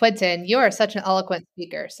say, Quintin, you are such an eloquent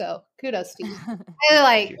speaker. So kudos to you.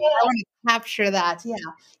 I want to capture that. Yeah,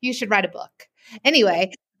 you should write a book.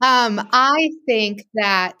 Anyway, I think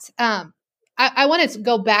that I wanted to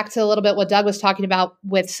go back to a little bit what Doug was talking about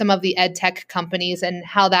with some of the ed tech companies and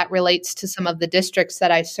how that relates to some of the districts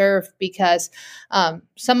that I serve, because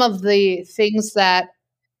some of the things that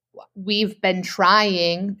we've been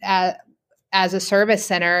trying as a service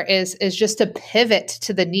center is just to pivot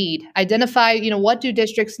to the need, identify, what do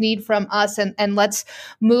districts need from us, and let's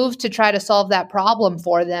move to try to solve that problem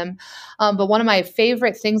for them. But one of my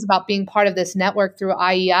favorite things about being part of this network through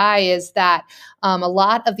IEI is that a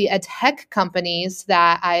lot of the ed tech companies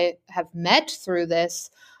that I have met through this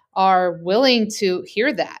are willing to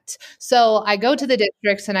hear that. So I go to the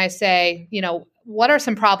districts and I say, what are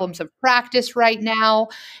some problems of practice right now?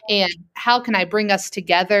 And how can I bring us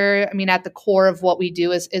together? I mean, at the core of what we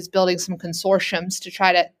do is building some consortiums to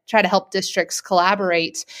try to help districts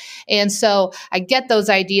collaborate. And so I get those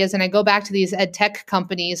ideas and I go back to these ed tech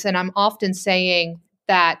companies, and I'm often saying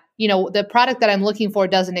that, the product that I'm looking for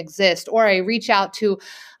doesn't exist, or I reach out to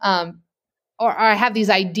or I have these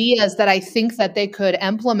ideas that I think that they could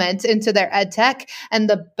implement into their ed tech. And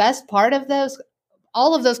the best part of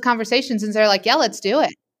all of those conversations, is they're like, yeah, let's do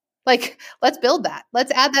it. Like, let's build that.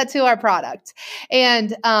 Let's add that to our product.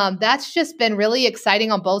 And that's just been really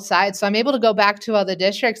exciting on both sides. So I'm able to go back to other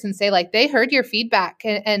districts and say, like, they heard your feedback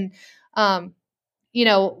and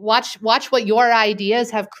watch what your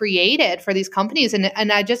ideas have created for these companies.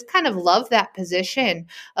 And I just kind of love that position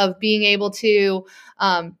of being able to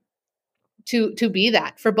be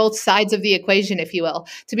that for both sides of the equation, if you will,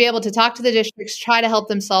 to be able to talk to the districts, try to help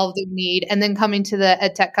them solve their need, and then coming to the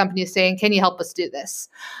ed tech companies saying, can you help us do this?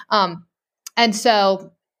 And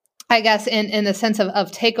so I guess in the sense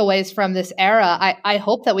of takeaways from this era, I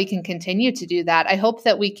hope that we can continue to do that. I hope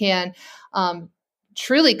that we can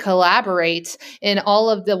truly collaborate in all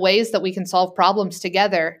of the ways that we can solve problems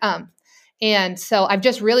together. And so I've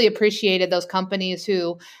just really appreciated those companies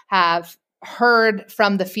who have heard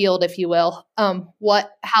from the field, if you will,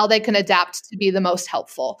 how they can adapt to be the most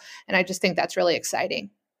helpful. And I just think that's really exciting.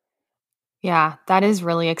 Yeah, that is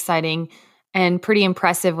really exciting and pretty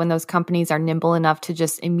impressive when those companies are nimble enough to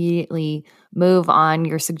just immediately move on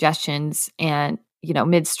your suggestions and,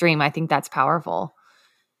 midstream. I think that's powerful.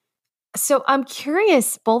 So I'm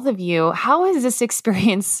curious, both of you, how has this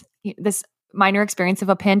experience, this minor experience of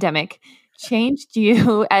a pandemic, changed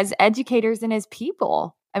you as educators and as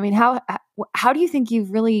people? I mean, how do you think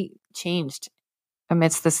you've really changed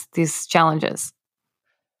amidst these challenges?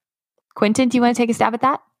 Quintin, do you want to take a stab at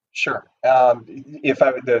that? Sure. I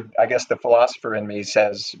guess the philosopher in me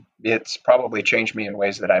says it's probably changed me in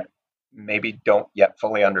ways that I maybe don't yet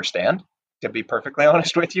fully understand, to be perfectly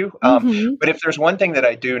honest with you. But if there's one thing that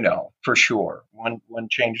I do know for sure, one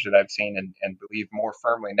change that I've seen and believe more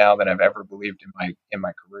firmly now than I've ever believed in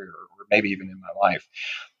my career, or maybe even in my life,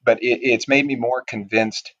 but it's made me more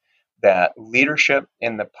convinced that leadership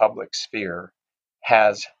in the public sphere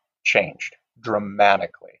has changed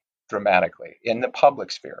dramatically in the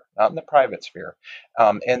public sphere, not in the private sphere.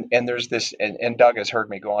 And there's this, and Doug has heard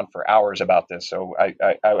me go on for hours about this, so I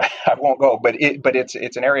won't go, but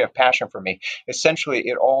it's an area of passion for me. Essentially,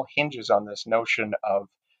 it all hinges on this notion of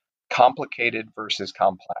complicated versus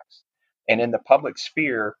complex. And in the public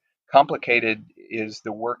sphere, complicated is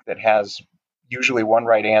the work that has usually one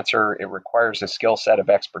right answer. It requires a skill set of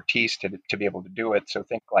expertise to be able to do it. So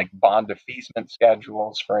think like bond defeasance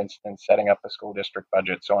schedules, for instance, setting up a school district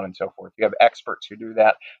budget, so on and so forth. You have experts who do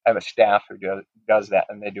that. I have a staff who does that,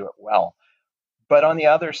 and they do it well. But on the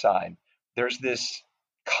other side, there's this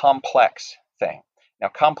complex thing. Now,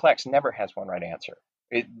 complex never has one right answer.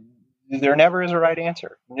 There never is a right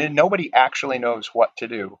answer. Nobody actually knows what to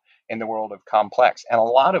do in the world of complex. And a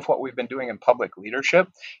lot of what we've been doing in public leadership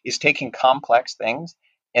is taking complex things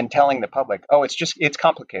and telling the public, oh, it's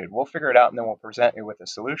complicated. We'll figure it out and then we'll present you with a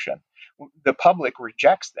solution. The public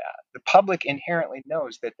rejects that. The public inherently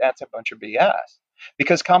knows that that's a bunch of BS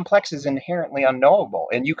because complex is inherently unknowable.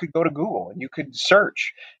 And you could go to Google and you could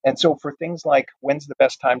search. And so for things like when's the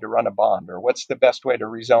best time to run a bond, or what's the best way to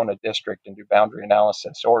rezone a district and do boundary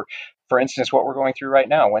analysis, or for instance, what we're going through right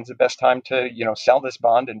now, when's the best time to sell this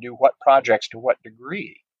bond and do what projects to what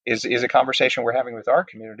degree, is a conversation we're having with our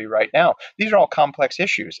community right now. These are all complex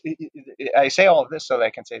issues. I say all of this so that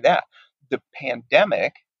I can say that the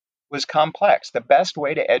pandemic was complex. The best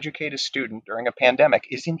way to educate a student during a pandemic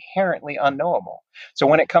is inherently unknowable. So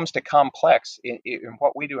when it comes to complex in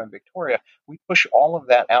what we do in Victoria, we push all of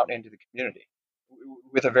that out into the community.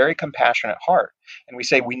 with a very compassionate heart. And we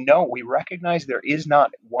say, we recognize there is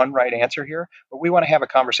not one right answer here, but we want to have a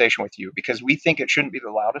conversation with you because we think it shouldn't be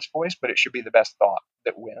the loudest voice, but it should be the best thought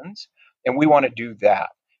that wins. And we want to do that.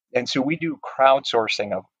 And so we do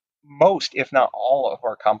crowdsourcing of most, if not all, of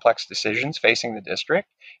our complex decisions facing the district.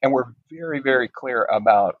 And we're very, very clear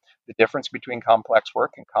about the difference between complex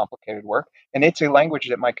work and complicated work. And it's a language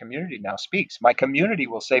that my community now speaks. My community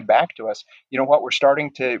will say back to us, you know what, we're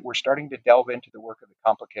starting to delve into the work of the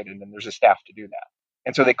complicated, and there's a staff to do that.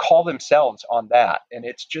 And so they call themselves on that. And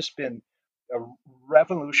it's just been a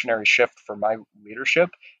revolutionary shift for my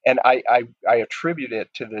leadership. And I attribute it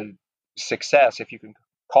to the success, if you can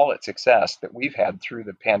call it success, that we've had through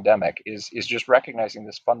the pandemic is just recognizing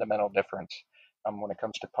this fundamental difference when it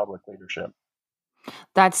comes to public leadership.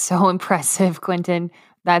 That's so impressive, Quintin.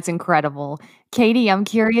 That's incredible. Katie, I'm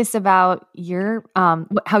curious about your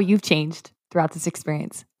how you've changed throughout this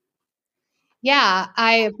experience. Yeah,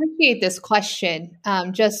 I appreciate this question.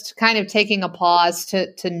 Just kind of taking a pause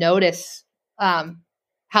to notice how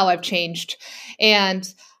I've changed, and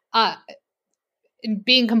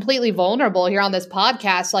being completely vulnerable here on this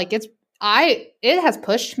podcast. Like it has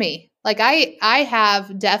pushed me. Like I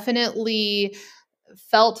have definitely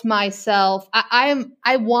felt myself. I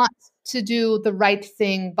want to do the right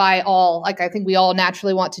thing by all. Like I think we all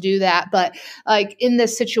naturally want to do that, but like in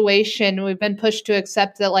this situation, we've been pushed to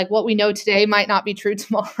accept that like what we know today might not be true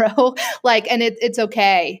tomorrow. And it's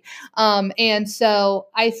okay. And so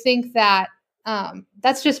I think that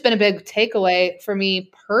that's just been a big takeaway for me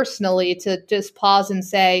personally, to just pause and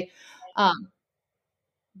say,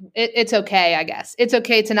 it's okay, I guess. It's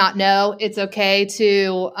okay to not know. It's okay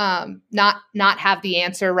to not have the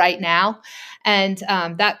answer right now. And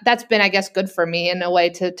that's been, I guess, good for me in a way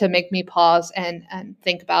to make me pause and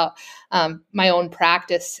think about my own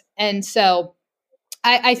practice. And so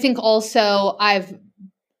I think also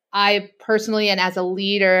I personally and as a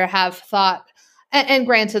leader have thought, and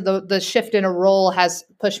granted the shift in a role has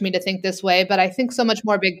pushed me to think this way, but I think so much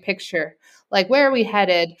more big picture, like where are we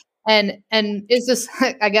headed? And is this,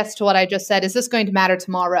 I guess, to what I just said, is this going to matter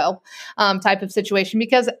tomorrow type of situation?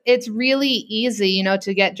 Because it's really easy,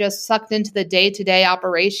 to get just sucked into the day-to-day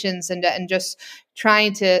operations and just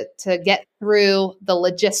trying to get through the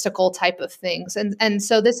logistical type of things. And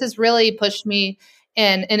so this has really pushed me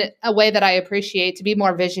in a way that I appreciate, to be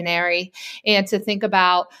more visionary and to think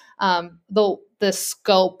about the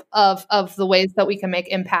scope of the ways that we can make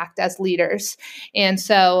impact as leaders. And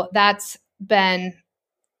so that's been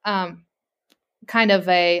kind of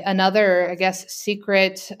another, I guess,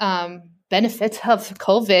 secret benefit of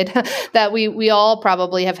COVID that we all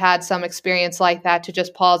probably have had some experience like that, to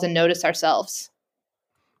just pause and notice ourselves.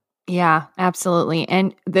 Yeah, absolutely.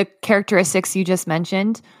 And the characteristics you just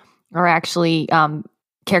mentioned are actually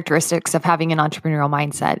characteristics of having an entrepreneurial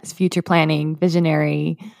mindset. It's future planning,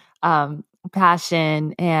 visionary,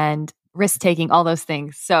 passion, and risk taking, all those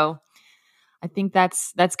things. So I think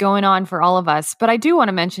that's going on for all of us. But I do want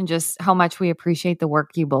to mention just how much we appreciate the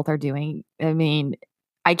work you both are doing. I mean,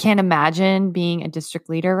 I can't imagine being a district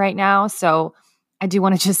leader right now. So I do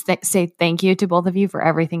want to just say thank you to both of you for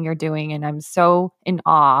everything you're doing. And I'm so in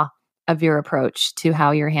awe of your approach to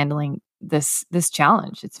how you're handling this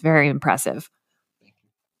challenge. It's very impressive.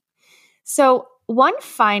 So one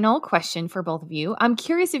final question for both of you. I'm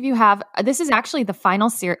curious if you have, this is actually the final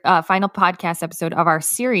podcast episode of our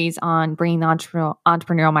series on bringing the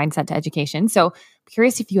entrepreneurial mindset to education. So I'm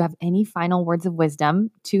curious if you have any final words of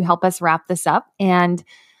wisdom to help us wrap this up, and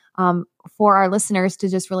for our listeners to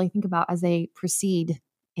just really think about as they proceed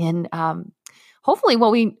in hopefully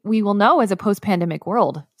what we will know as a post-pandemic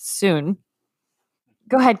world soon.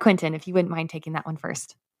 Go ahead, Quintin, if you wouldn't mind taking that one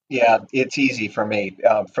first. Yeah, it's easy for me.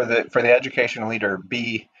 For the education leader,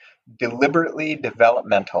 be deliberately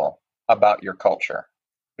developmental about your culture.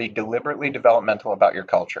 Be deliberately developmental about your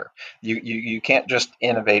culture. You can't just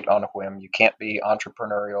innovate on a whim. You can't be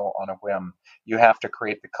entrepreneurial on a whim. You have to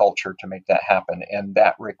create the culture to make that happen, and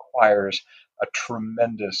that requires a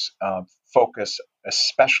tremendous focus,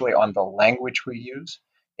 especially on the language we use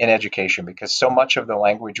in education, because so much of the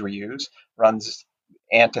language we use runs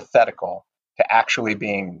antithetical to actually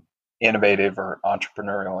being innovative or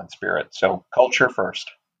entrepreneurial in spirit. So culture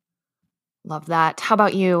first. Love that. How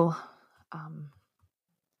about you? Oh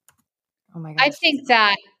my gosh. I think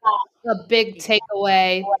that a big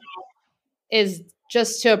takeaway is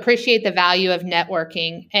just to appreciate the value of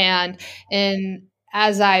networking. And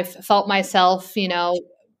as I've felt myself,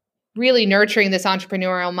 really nurturing this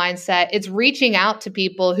entrepreneurial mindset, it's reaching out to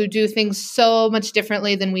people who do things so much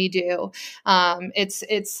differently than we do.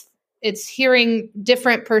 It's it's hearing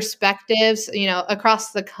different perspectives,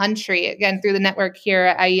 across the country, again, through the network here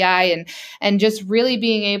at IEI, and just really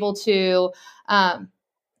being able to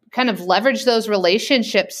kind of leverage those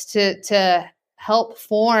relationships to help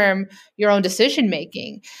form your own decision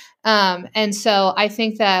making. And so I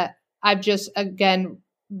think that I've just, again,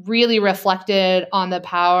 really reflected on the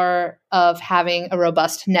power of having a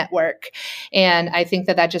robust network. And I think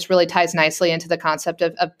that just really ties nicely into the concept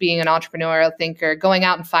of being an entrepreneurial thinker, going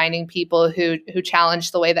out and finding people who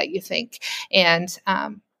challenge the way that you think, and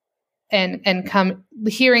come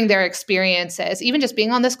hearing their experiences. Even just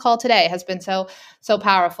being on this call today has been so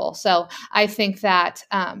powerful. So I think that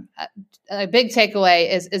a big takeaway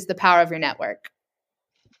is the power of your network.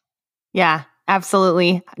 Yeah,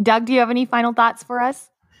 absolutely. Doug, do you have any final thoughts for us?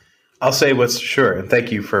 I'll say what's sure. And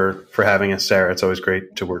thank you for having us, Sarah. It's always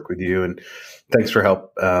great to work with you. And thanks for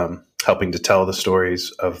helping to tell the stories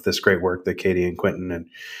of this great work that Katie and Quintin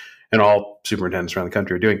and all superintendents around the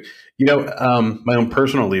country are doing. My own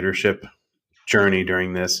personal leadership journey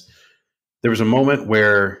during this, there was a moment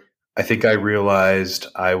where I think I realized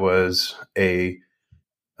I'd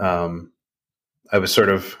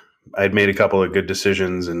made a couple of good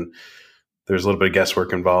decisions, and there's a little bit of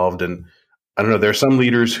guesswork involved. And I don't know, there are some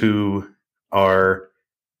leaders who are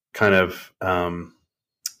kind of,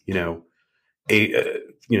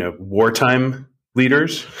 wartime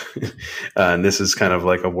leaders. And this is kind of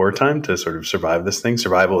like a wartime to sort of survive this thing.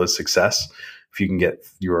 Survival is success. If you can get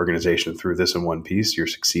your organization through this in one piece, you're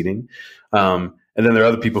succeeding. And then there are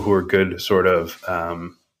other people who are good sort of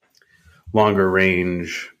longer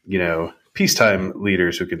range, peacetime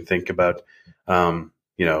leaders who can think about,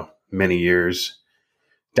 many years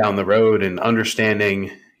down the road and understanding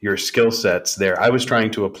your skill sets there. I was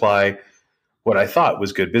trying to apply what I thought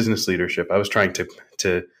was good business leadership. I was trying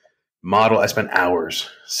to model. I spent hours,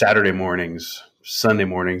 Saturday mornings, Sunday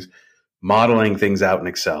mornings, modeling things out in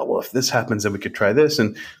Excel. Well, if this happens, then we could try this.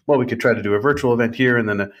 And we could try to do a virtual event here. And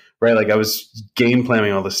then, I was game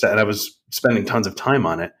planning all this stuff, and I was spending tons of time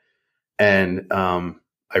on it. And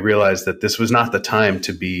I realized that this was not the time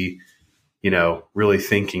to be, really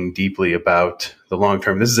thinking deeply about the long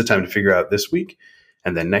term. This is the time to figure out this week,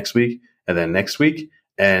 and then next week, and then next week.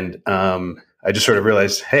 And I just sort of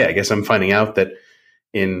realized, hey, I guess I'm finding out that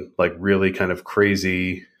in like really kind of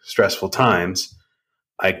crazy, stressful times,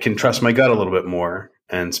 I can trust my gut a little bit more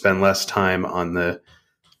and spend less time on the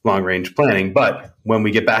long range planning. But when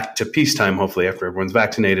we get back to peacetime, hopefully after everyone's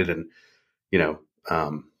vaccinated and,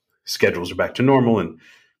 schedules are back to normal and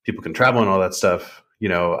people can travel and all that stuff,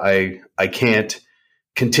 I can't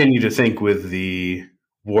continue to think with the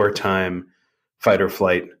wartime fight or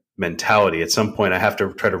flight mentality. At some point, I have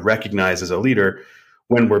to try to recognize as a leader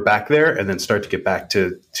when we're back there, and then start to get back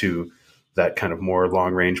to that kind of more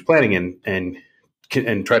long range planning and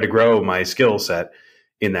try to grow my skill set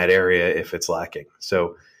in that area if it's lacking.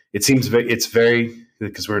 So it's very,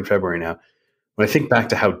 because we're in February now. When I think back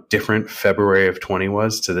to how different February of 20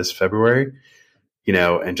 was to this February,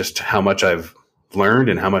 and just how much I've learned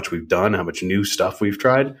and how much we've done, how much new stuff we've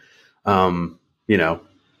tried,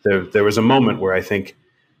 there was a moment where I think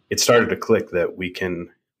it started to click that we can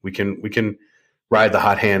ride the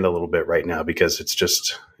hot hand a little bit right now, because it's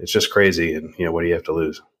just crazy. And, what do you have to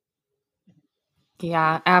lose?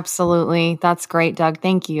 Yeah, absolutely. That's great, Doug.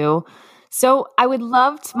 Thank you. So I would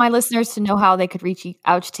love my listeners to know how they could reach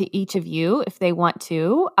out to each of you if they want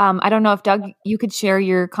to. I don't know if, Doug, you could share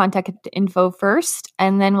your contact info first,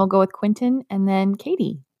 and then we'll go with Quintin and then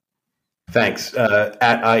Katie. Thanks. At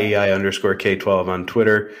IEI_K12 on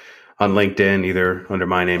Twitter, on LinkedIn, either under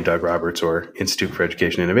my name, Doug Roberts, or Institute for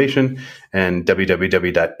Education Innovation, and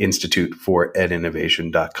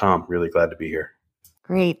www.instituteforedinnovation.com. Really glad to be here.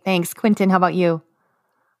 Great. Thanks. Quintin, how about you?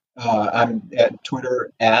 I'm at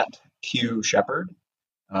Twitter at Q Shepherd.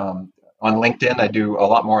 On LinkedIn, I do a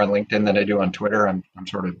lot more on LinkedIn than I do on Twitter. I'm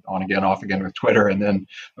sort of on again, off again with Twitter. And then,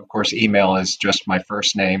 of course, email is just my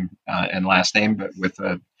first name and last name, but with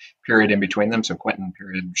a period in between them. So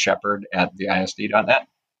Quintin.Shepherd at theisd.net.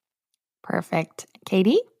 Perfect.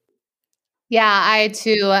 Katie? Yeah, I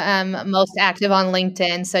too am most active on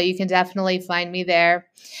LinkedIn, so you can definitely find me there.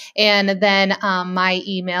 And then my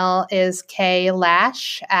email is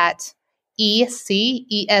klash at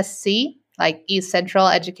ECESC, like East Central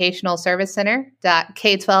Educational Service Center,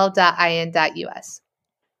 .k12.in.us.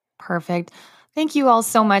 Perfect. Thank you all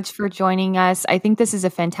so much for joining us. I think this is a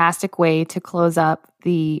fantastic way to close up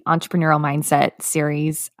the Entrepreneurial Mindset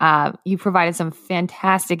series. You provided some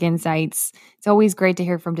fantastic insights. It's always great to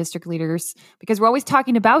hear from district leaders because we're always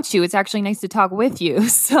talking about you. It's actually nice to talk with you.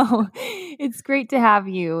 So it's great to have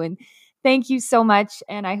you. And thank you so much.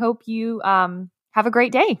 And I hope you have a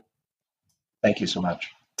great day. Thank you so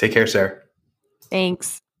much. Take care, Sarah.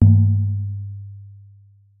 Thanks.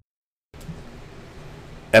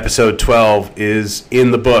 Episode 12 is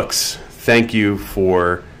in the books. Thank you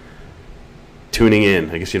for tuning in.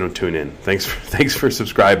 I guess you don't tune in. Thanks for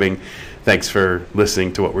subscribing. Thanks for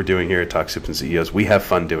listening to what we're doing here at Talk Supes and CEOs. We have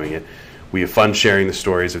fun doing it. We have fun sharing the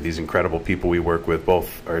stories of these incredible people we work with,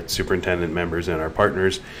 both our superintendent members and our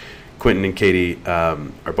partners. Quintin and Katie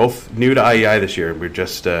are both new to IEI this year. We're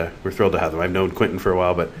thrilled to have them. I've known Quintin for a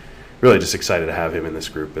while, but really just excited to have him in this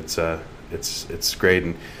group. It's great.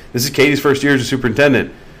 And this is Katie's first year as a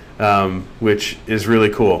superintendent, which is really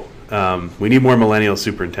cool. We need more millennial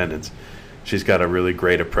superintendents. She's got a really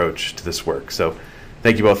great approach to this work. So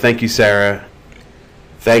thank you both. Thank you, Sarah.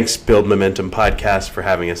 Thanks, Build Momentum Podcast, for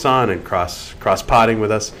having us on and cross-potting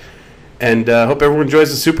with us. And hope everyone enjoys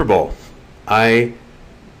the Super Bowl. I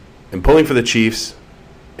am pulling for the Chiefs.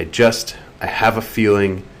 I have a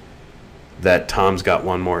feeling that Tom's got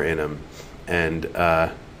one more in him. And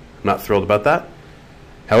I'm not thrilled about that.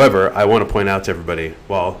 However, I want to point out to everybody,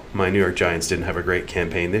 while my New York Giants didn't have a great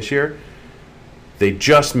campaign this year, they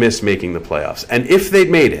just missed making the playoffs. And if they'd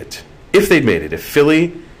made it, if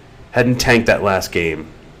Philly hadn't tanked that last game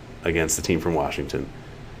against the team from Washington,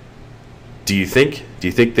 do you think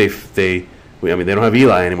they don't have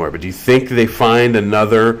Eli anymore, but do you think they find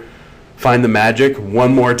the magic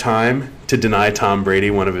one more time to deny Tom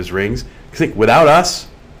Brady one of his rings? I think without us,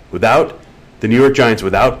 without the New York Giants,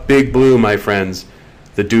 without Big Blue, my friends,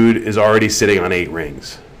 the dude is already sitting on 8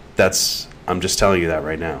 rings. I'm just telling you that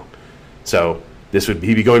right now. So he'd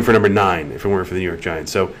be going for number 9 if it weren't for the New York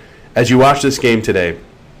Giants. So as you watch this game today,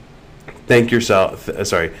 think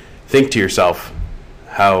to yourself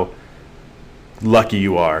how lucky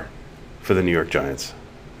you are for the New York Giants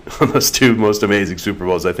on those 2 most amazing Super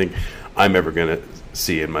Bowls I think I'm ever going to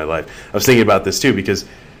see in my life. I was thinking about this too because,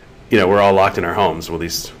 we're all locked in our homes. Well, at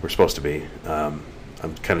least we're supposed to be.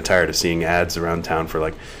 I'm kind of tired of seeing ads around town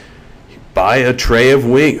for buy a tray of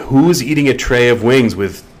wings. Who's eating a tray of wings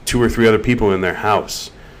with 2 or 3 other people in their house,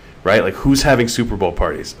 right? Who's having Super Bowl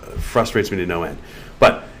parties? Frustrates me to no end.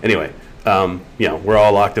 But anyway, we're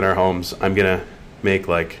all locked in our homes. I'm going to make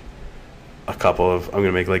a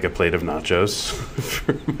plate of nachos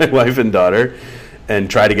for my wife and daughter and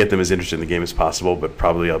try to get them as interested in the game as possible, but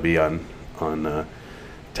probably I'll be on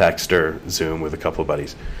text or Zoom with a couple of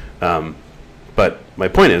buddies. But my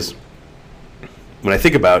point is, when I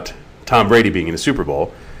think about Tom Brady being in the Super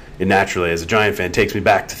Bowl, it naturally, as a Giant fan, takes me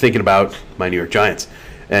back to thinking about my New York Giants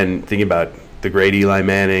and thinking about the great Eli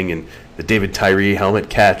Manning and the David Tyree helmet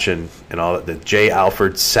catch and all that, the Jay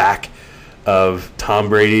Alford sack of Tom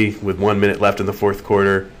Brady with 1 minute left in the fourth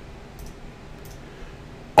quarter.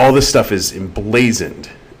 All this stuff is emblazoned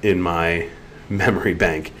in my memory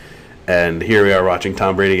bank. And here we are watching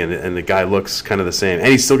Tom Brady, and the guy looks kind of the same. And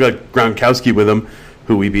he's still got Gronkowski with him,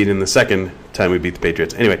 who we beat in the second time we beat the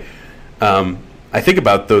Patriots. Anyway, I think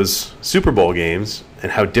about those Super Bowl games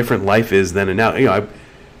and how different life is then and now.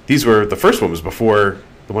 The first one was before,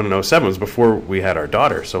 the one in 2007 was before we had our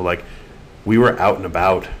daughter. So, we were out and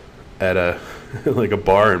about at a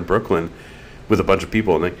bar in Brooklyn with a bunch of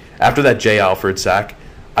people. And after that Jay Alford sack,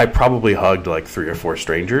 I probably hugged 3 or 4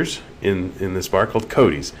 strangers in this bar called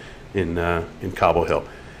Cody's in Cobble Hill,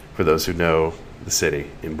 for those who know the city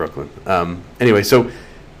in Brooklyn. Anyway, so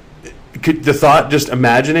the thought, just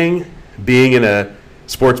imagining being in a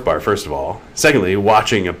sports bar, first of all. Secondly,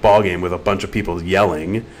 watching a ball game with a bunch of people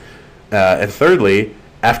yelling. And thirdly,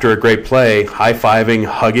 after a great play, high-fiving,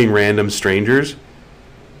 hugging random strangers.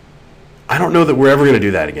 I don't know that we're ever going to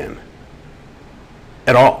do that again.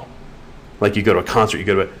 At all. You go to a concert,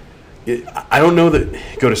 I don't know that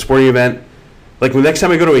go to a sporting event. The next time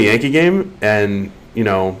I go to a Yankee game and,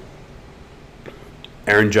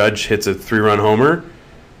 Aaron Judge hits a 3-run homer,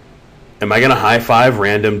 am I going to high-five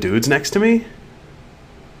random dudes next to me?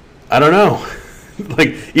 I don't know.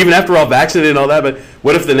 Even after we're all vaccinated and all that, but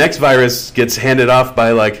what if the next virus gets handed off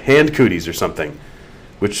by, hand cooties or something?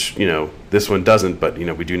 Which, this one doesn't, but,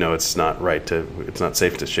 we do know it's not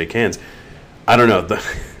safe to shake hands. I don't know.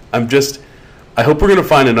 I hope we're going to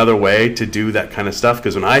find another way to do that kind of stuff,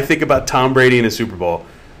 because when I think about Tom Brady in a Super Bowl,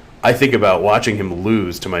 I think about watching him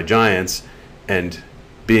lose to my Giants and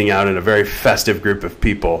being out in a very festive group of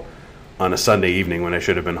people on a Sunday evening when I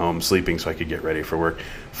should have been home sleeping so I could get ready for work.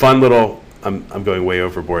 Fun little, I'm going way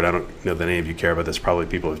overboard. I don't know that any of you care about this. Probably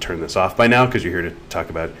people have turned this off by now because you're here to talk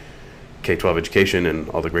about K-12 education and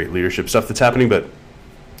all the great leadership stuff that's happening. But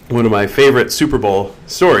one of my favorite Super Bowl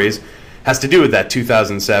stories has to do with that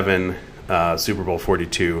 2007 Super Bowl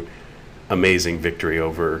 42 amazing victory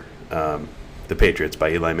over the Patriots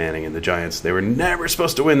by Eli Manning and the Giants. They were never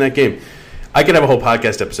supposed to win that game. I could have a whole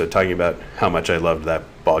podcast episode talking about how much I loved that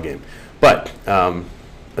ball game. But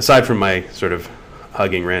aside from my sort of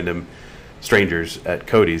hugging random strangers at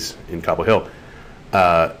Cody's in Cobble Hill,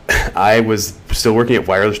 I was still working at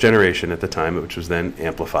Wireless Generation at the time, which was then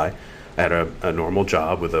Amplify. I had a normal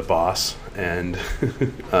job with a boss, and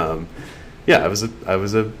I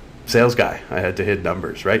was a sales guy. I had to hit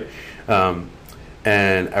numbers, right?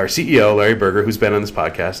 And our CEO, Larry Berger, who's been on this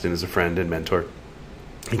podcast and is a friend and mentor,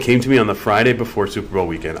 he came to me on the Friday before Super Bowl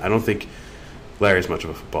weekend. I don't think Larry's much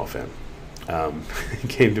of a football fan. He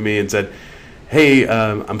came to me and said, hey,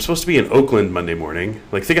 I'm supposed to be in Oakland Monday morning.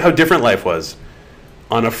 Like, think of how different life was.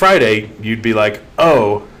 On a Friday, you'd be like,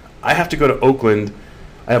 oh, I have to go to Oakland.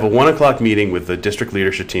 I have a 1 o'clock meeting with the district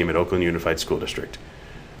leadership team at Oakland Unified School District.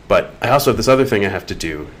 But I also have this other thing I have to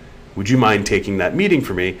do. Would you mind taking that meeting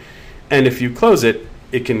for me? And if you close it,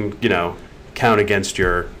 it can, count against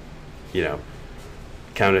your,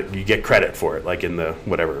 count it. You get credit for it, like in the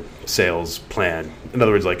whatever sales plan. In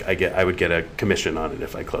other words, like I would get a commission on it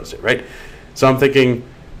if I closed it, right? So I'm thinking,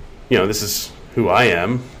 this is who I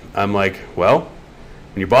am. I'm like, well,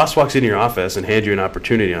 when your boss walks into your office and hands you an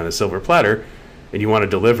opportunity on a silver platter, and you want to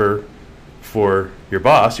deliver for your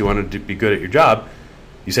boss, you want to be good at your job,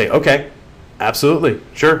 you say, okay, absolutely,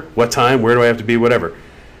 sure. What time? Where do I have to be? Whatever.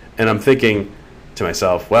 And I'm thinking to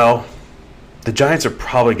myself, well, the Giants are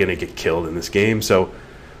probably going to get killed in this game, so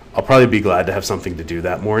I'll probably be glad to have something to do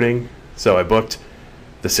that morning. So I booked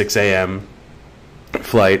the 6 a.m.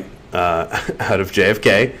 flight out of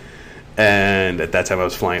JFK, and at that time I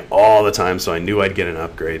was flying all the time, so I knew I'd get an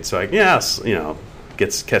upgrade. So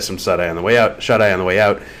catch some shut-eye on the way out.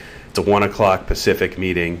 It's a 1 o'clock Pacific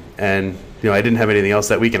meeting, and I didn't have anything else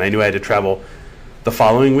that week, and I knew I had to travel the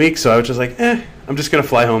following week, so I was just like, I'm just going to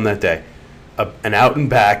fly home that day. An out and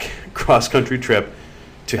back cross-country trip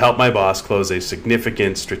to help my boss close a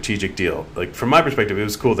significant strategic deal. Like, from my perspective, it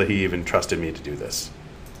was cool that he even trusted me to do this.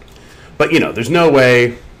 But, there's no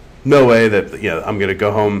way that, I'm going to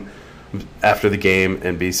go home after the game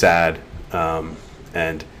and be sad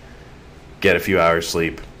and get a few hours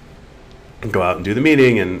sleep and go out and do the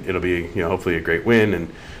meeting, and it'll be, hopefully a great win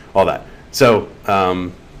and all that. So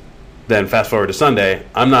then fast forward to Sunday,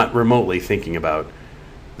 I'm not remotely thinking about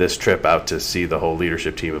this trip out to see the whole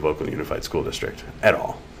leadership team of Oakland Unified School District at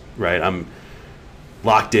all, right? I'm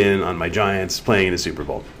locked in on my Giants playing in the Super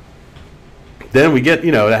Bowl. Then we get, at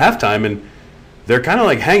halftime, and they're kind of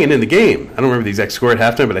like hanging in the game. I don't remember the exact score at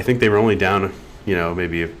halftime, but I think they were only down,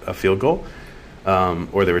 maybe a field goal,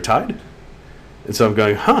 or they were tied. And so I'm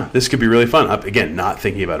going, this could be really fun. Again, not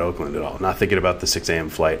thinking about Oakland at all, not thinking about the 6 a.m.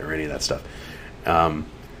 flight or any of that stuff.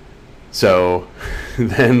 So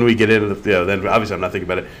then we get into then obviously I'm not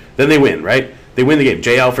thinking about it. Then they win, right? They win the game.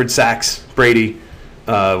 Jay Alford sacks Brady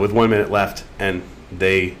with 1 minute left, and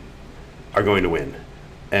they are going to win.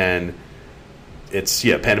 And it's,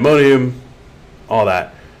 pandemonium, all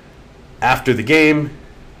that. After the game,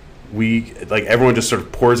 everyone just sort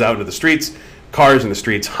of pours out into the streets, cars in the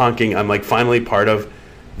streets honking. I'm like finally part of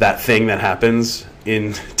that thing that happens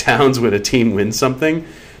in towns when a team wins something.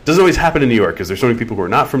 Doesn't always happen in New York because there's so many people who are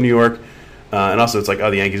not from New York. And also it's like,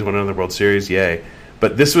 the Yankees won another World Series, yay.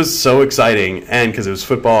 But this was so exciting, and because it was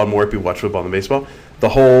football and more people watch football than baseball,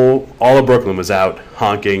 all of Brooklyn was out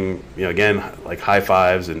honking, again, like high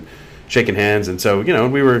fives and shaking hands. And so,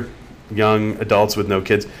 we were young adults with no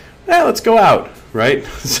kids. Let's go out, right?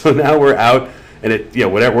 So now we're out, and it,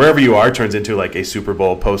 wherever you are turns into like a Super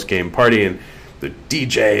Bowl post-game party, and the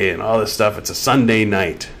DJ and all this stuff. It's a Sunday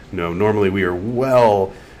night. Normally we are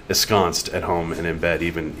well ensconced at home and in bed,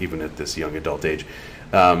 even at this young adult age.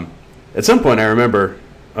 At some point, I remember,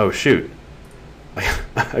 oh shoot, we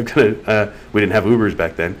didn't have Ubers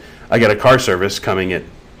back then. I got a car service coming at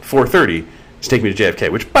 4:30 to take me to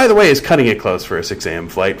JFK, which, by the way, is cutting it close for a 6 a.m.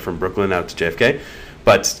 flight from Brooklyn out to JFK.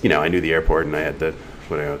 But I knew the airport, and I had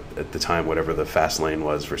at the time whatever the fast lane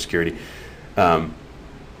was for security.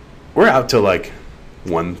 We're out till like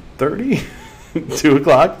 1:30, 2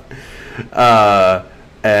 o'clock.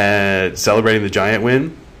 And celebrating the Giant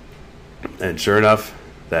win, and sure enough,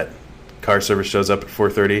 that car service shows up at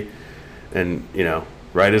 4:30, and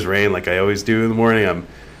right as rain, like I always do in the morning, I'm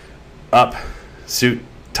up, suit,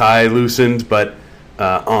 tie loosened, but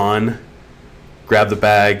on, grab the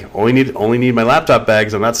bag, only need my laptop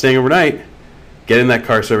bags, I'm not staying overnight, get in that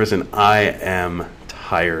car service, and I am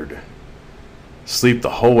tired. Sleep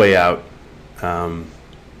the whole way out,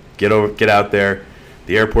 get out there,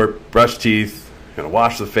 the airport, brush teeth, gonna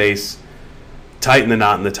wash the face, tighten the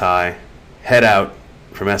knot in the tie, head out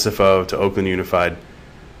from SFO to Oakland Unified.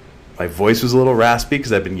 My voice was a little raspy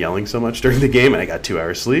because I've been yelling so much during the game, and I got 2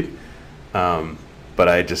 hours sleep. But but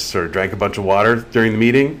I just sort of drank a bunch of water during the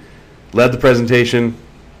meeting, led the presentation,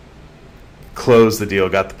 closed the deal,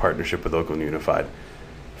 got the partnership with Oakland Unified.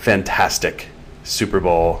 Fantastic Super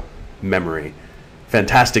Bowl memory.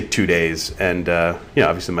 Fantastic 2 days. And,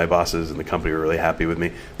 obviously my bosses and the company were really happy with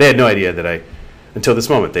me. They had no idea that until this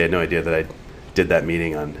moment, they had no idea that I did that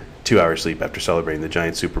meeting on 2 hours sleep after celebrating the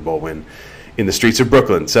giant Super Bowl win in the streets of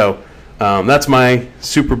Brooklyn. So that's my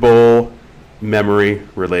Super Bowl memory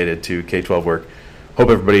related to K-12 work. Hope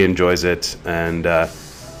everybody enjoys it, and I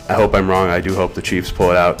hope I'm wrong. I do hope the Chiefs pull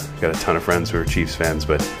it out. Got a ton of friends who are Chiefs fans,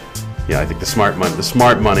 but I think the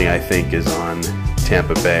smart money I think is on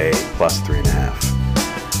Tampa Bay plus 3.5,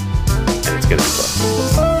 and it's going to be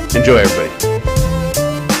close. Enjoy, everybody.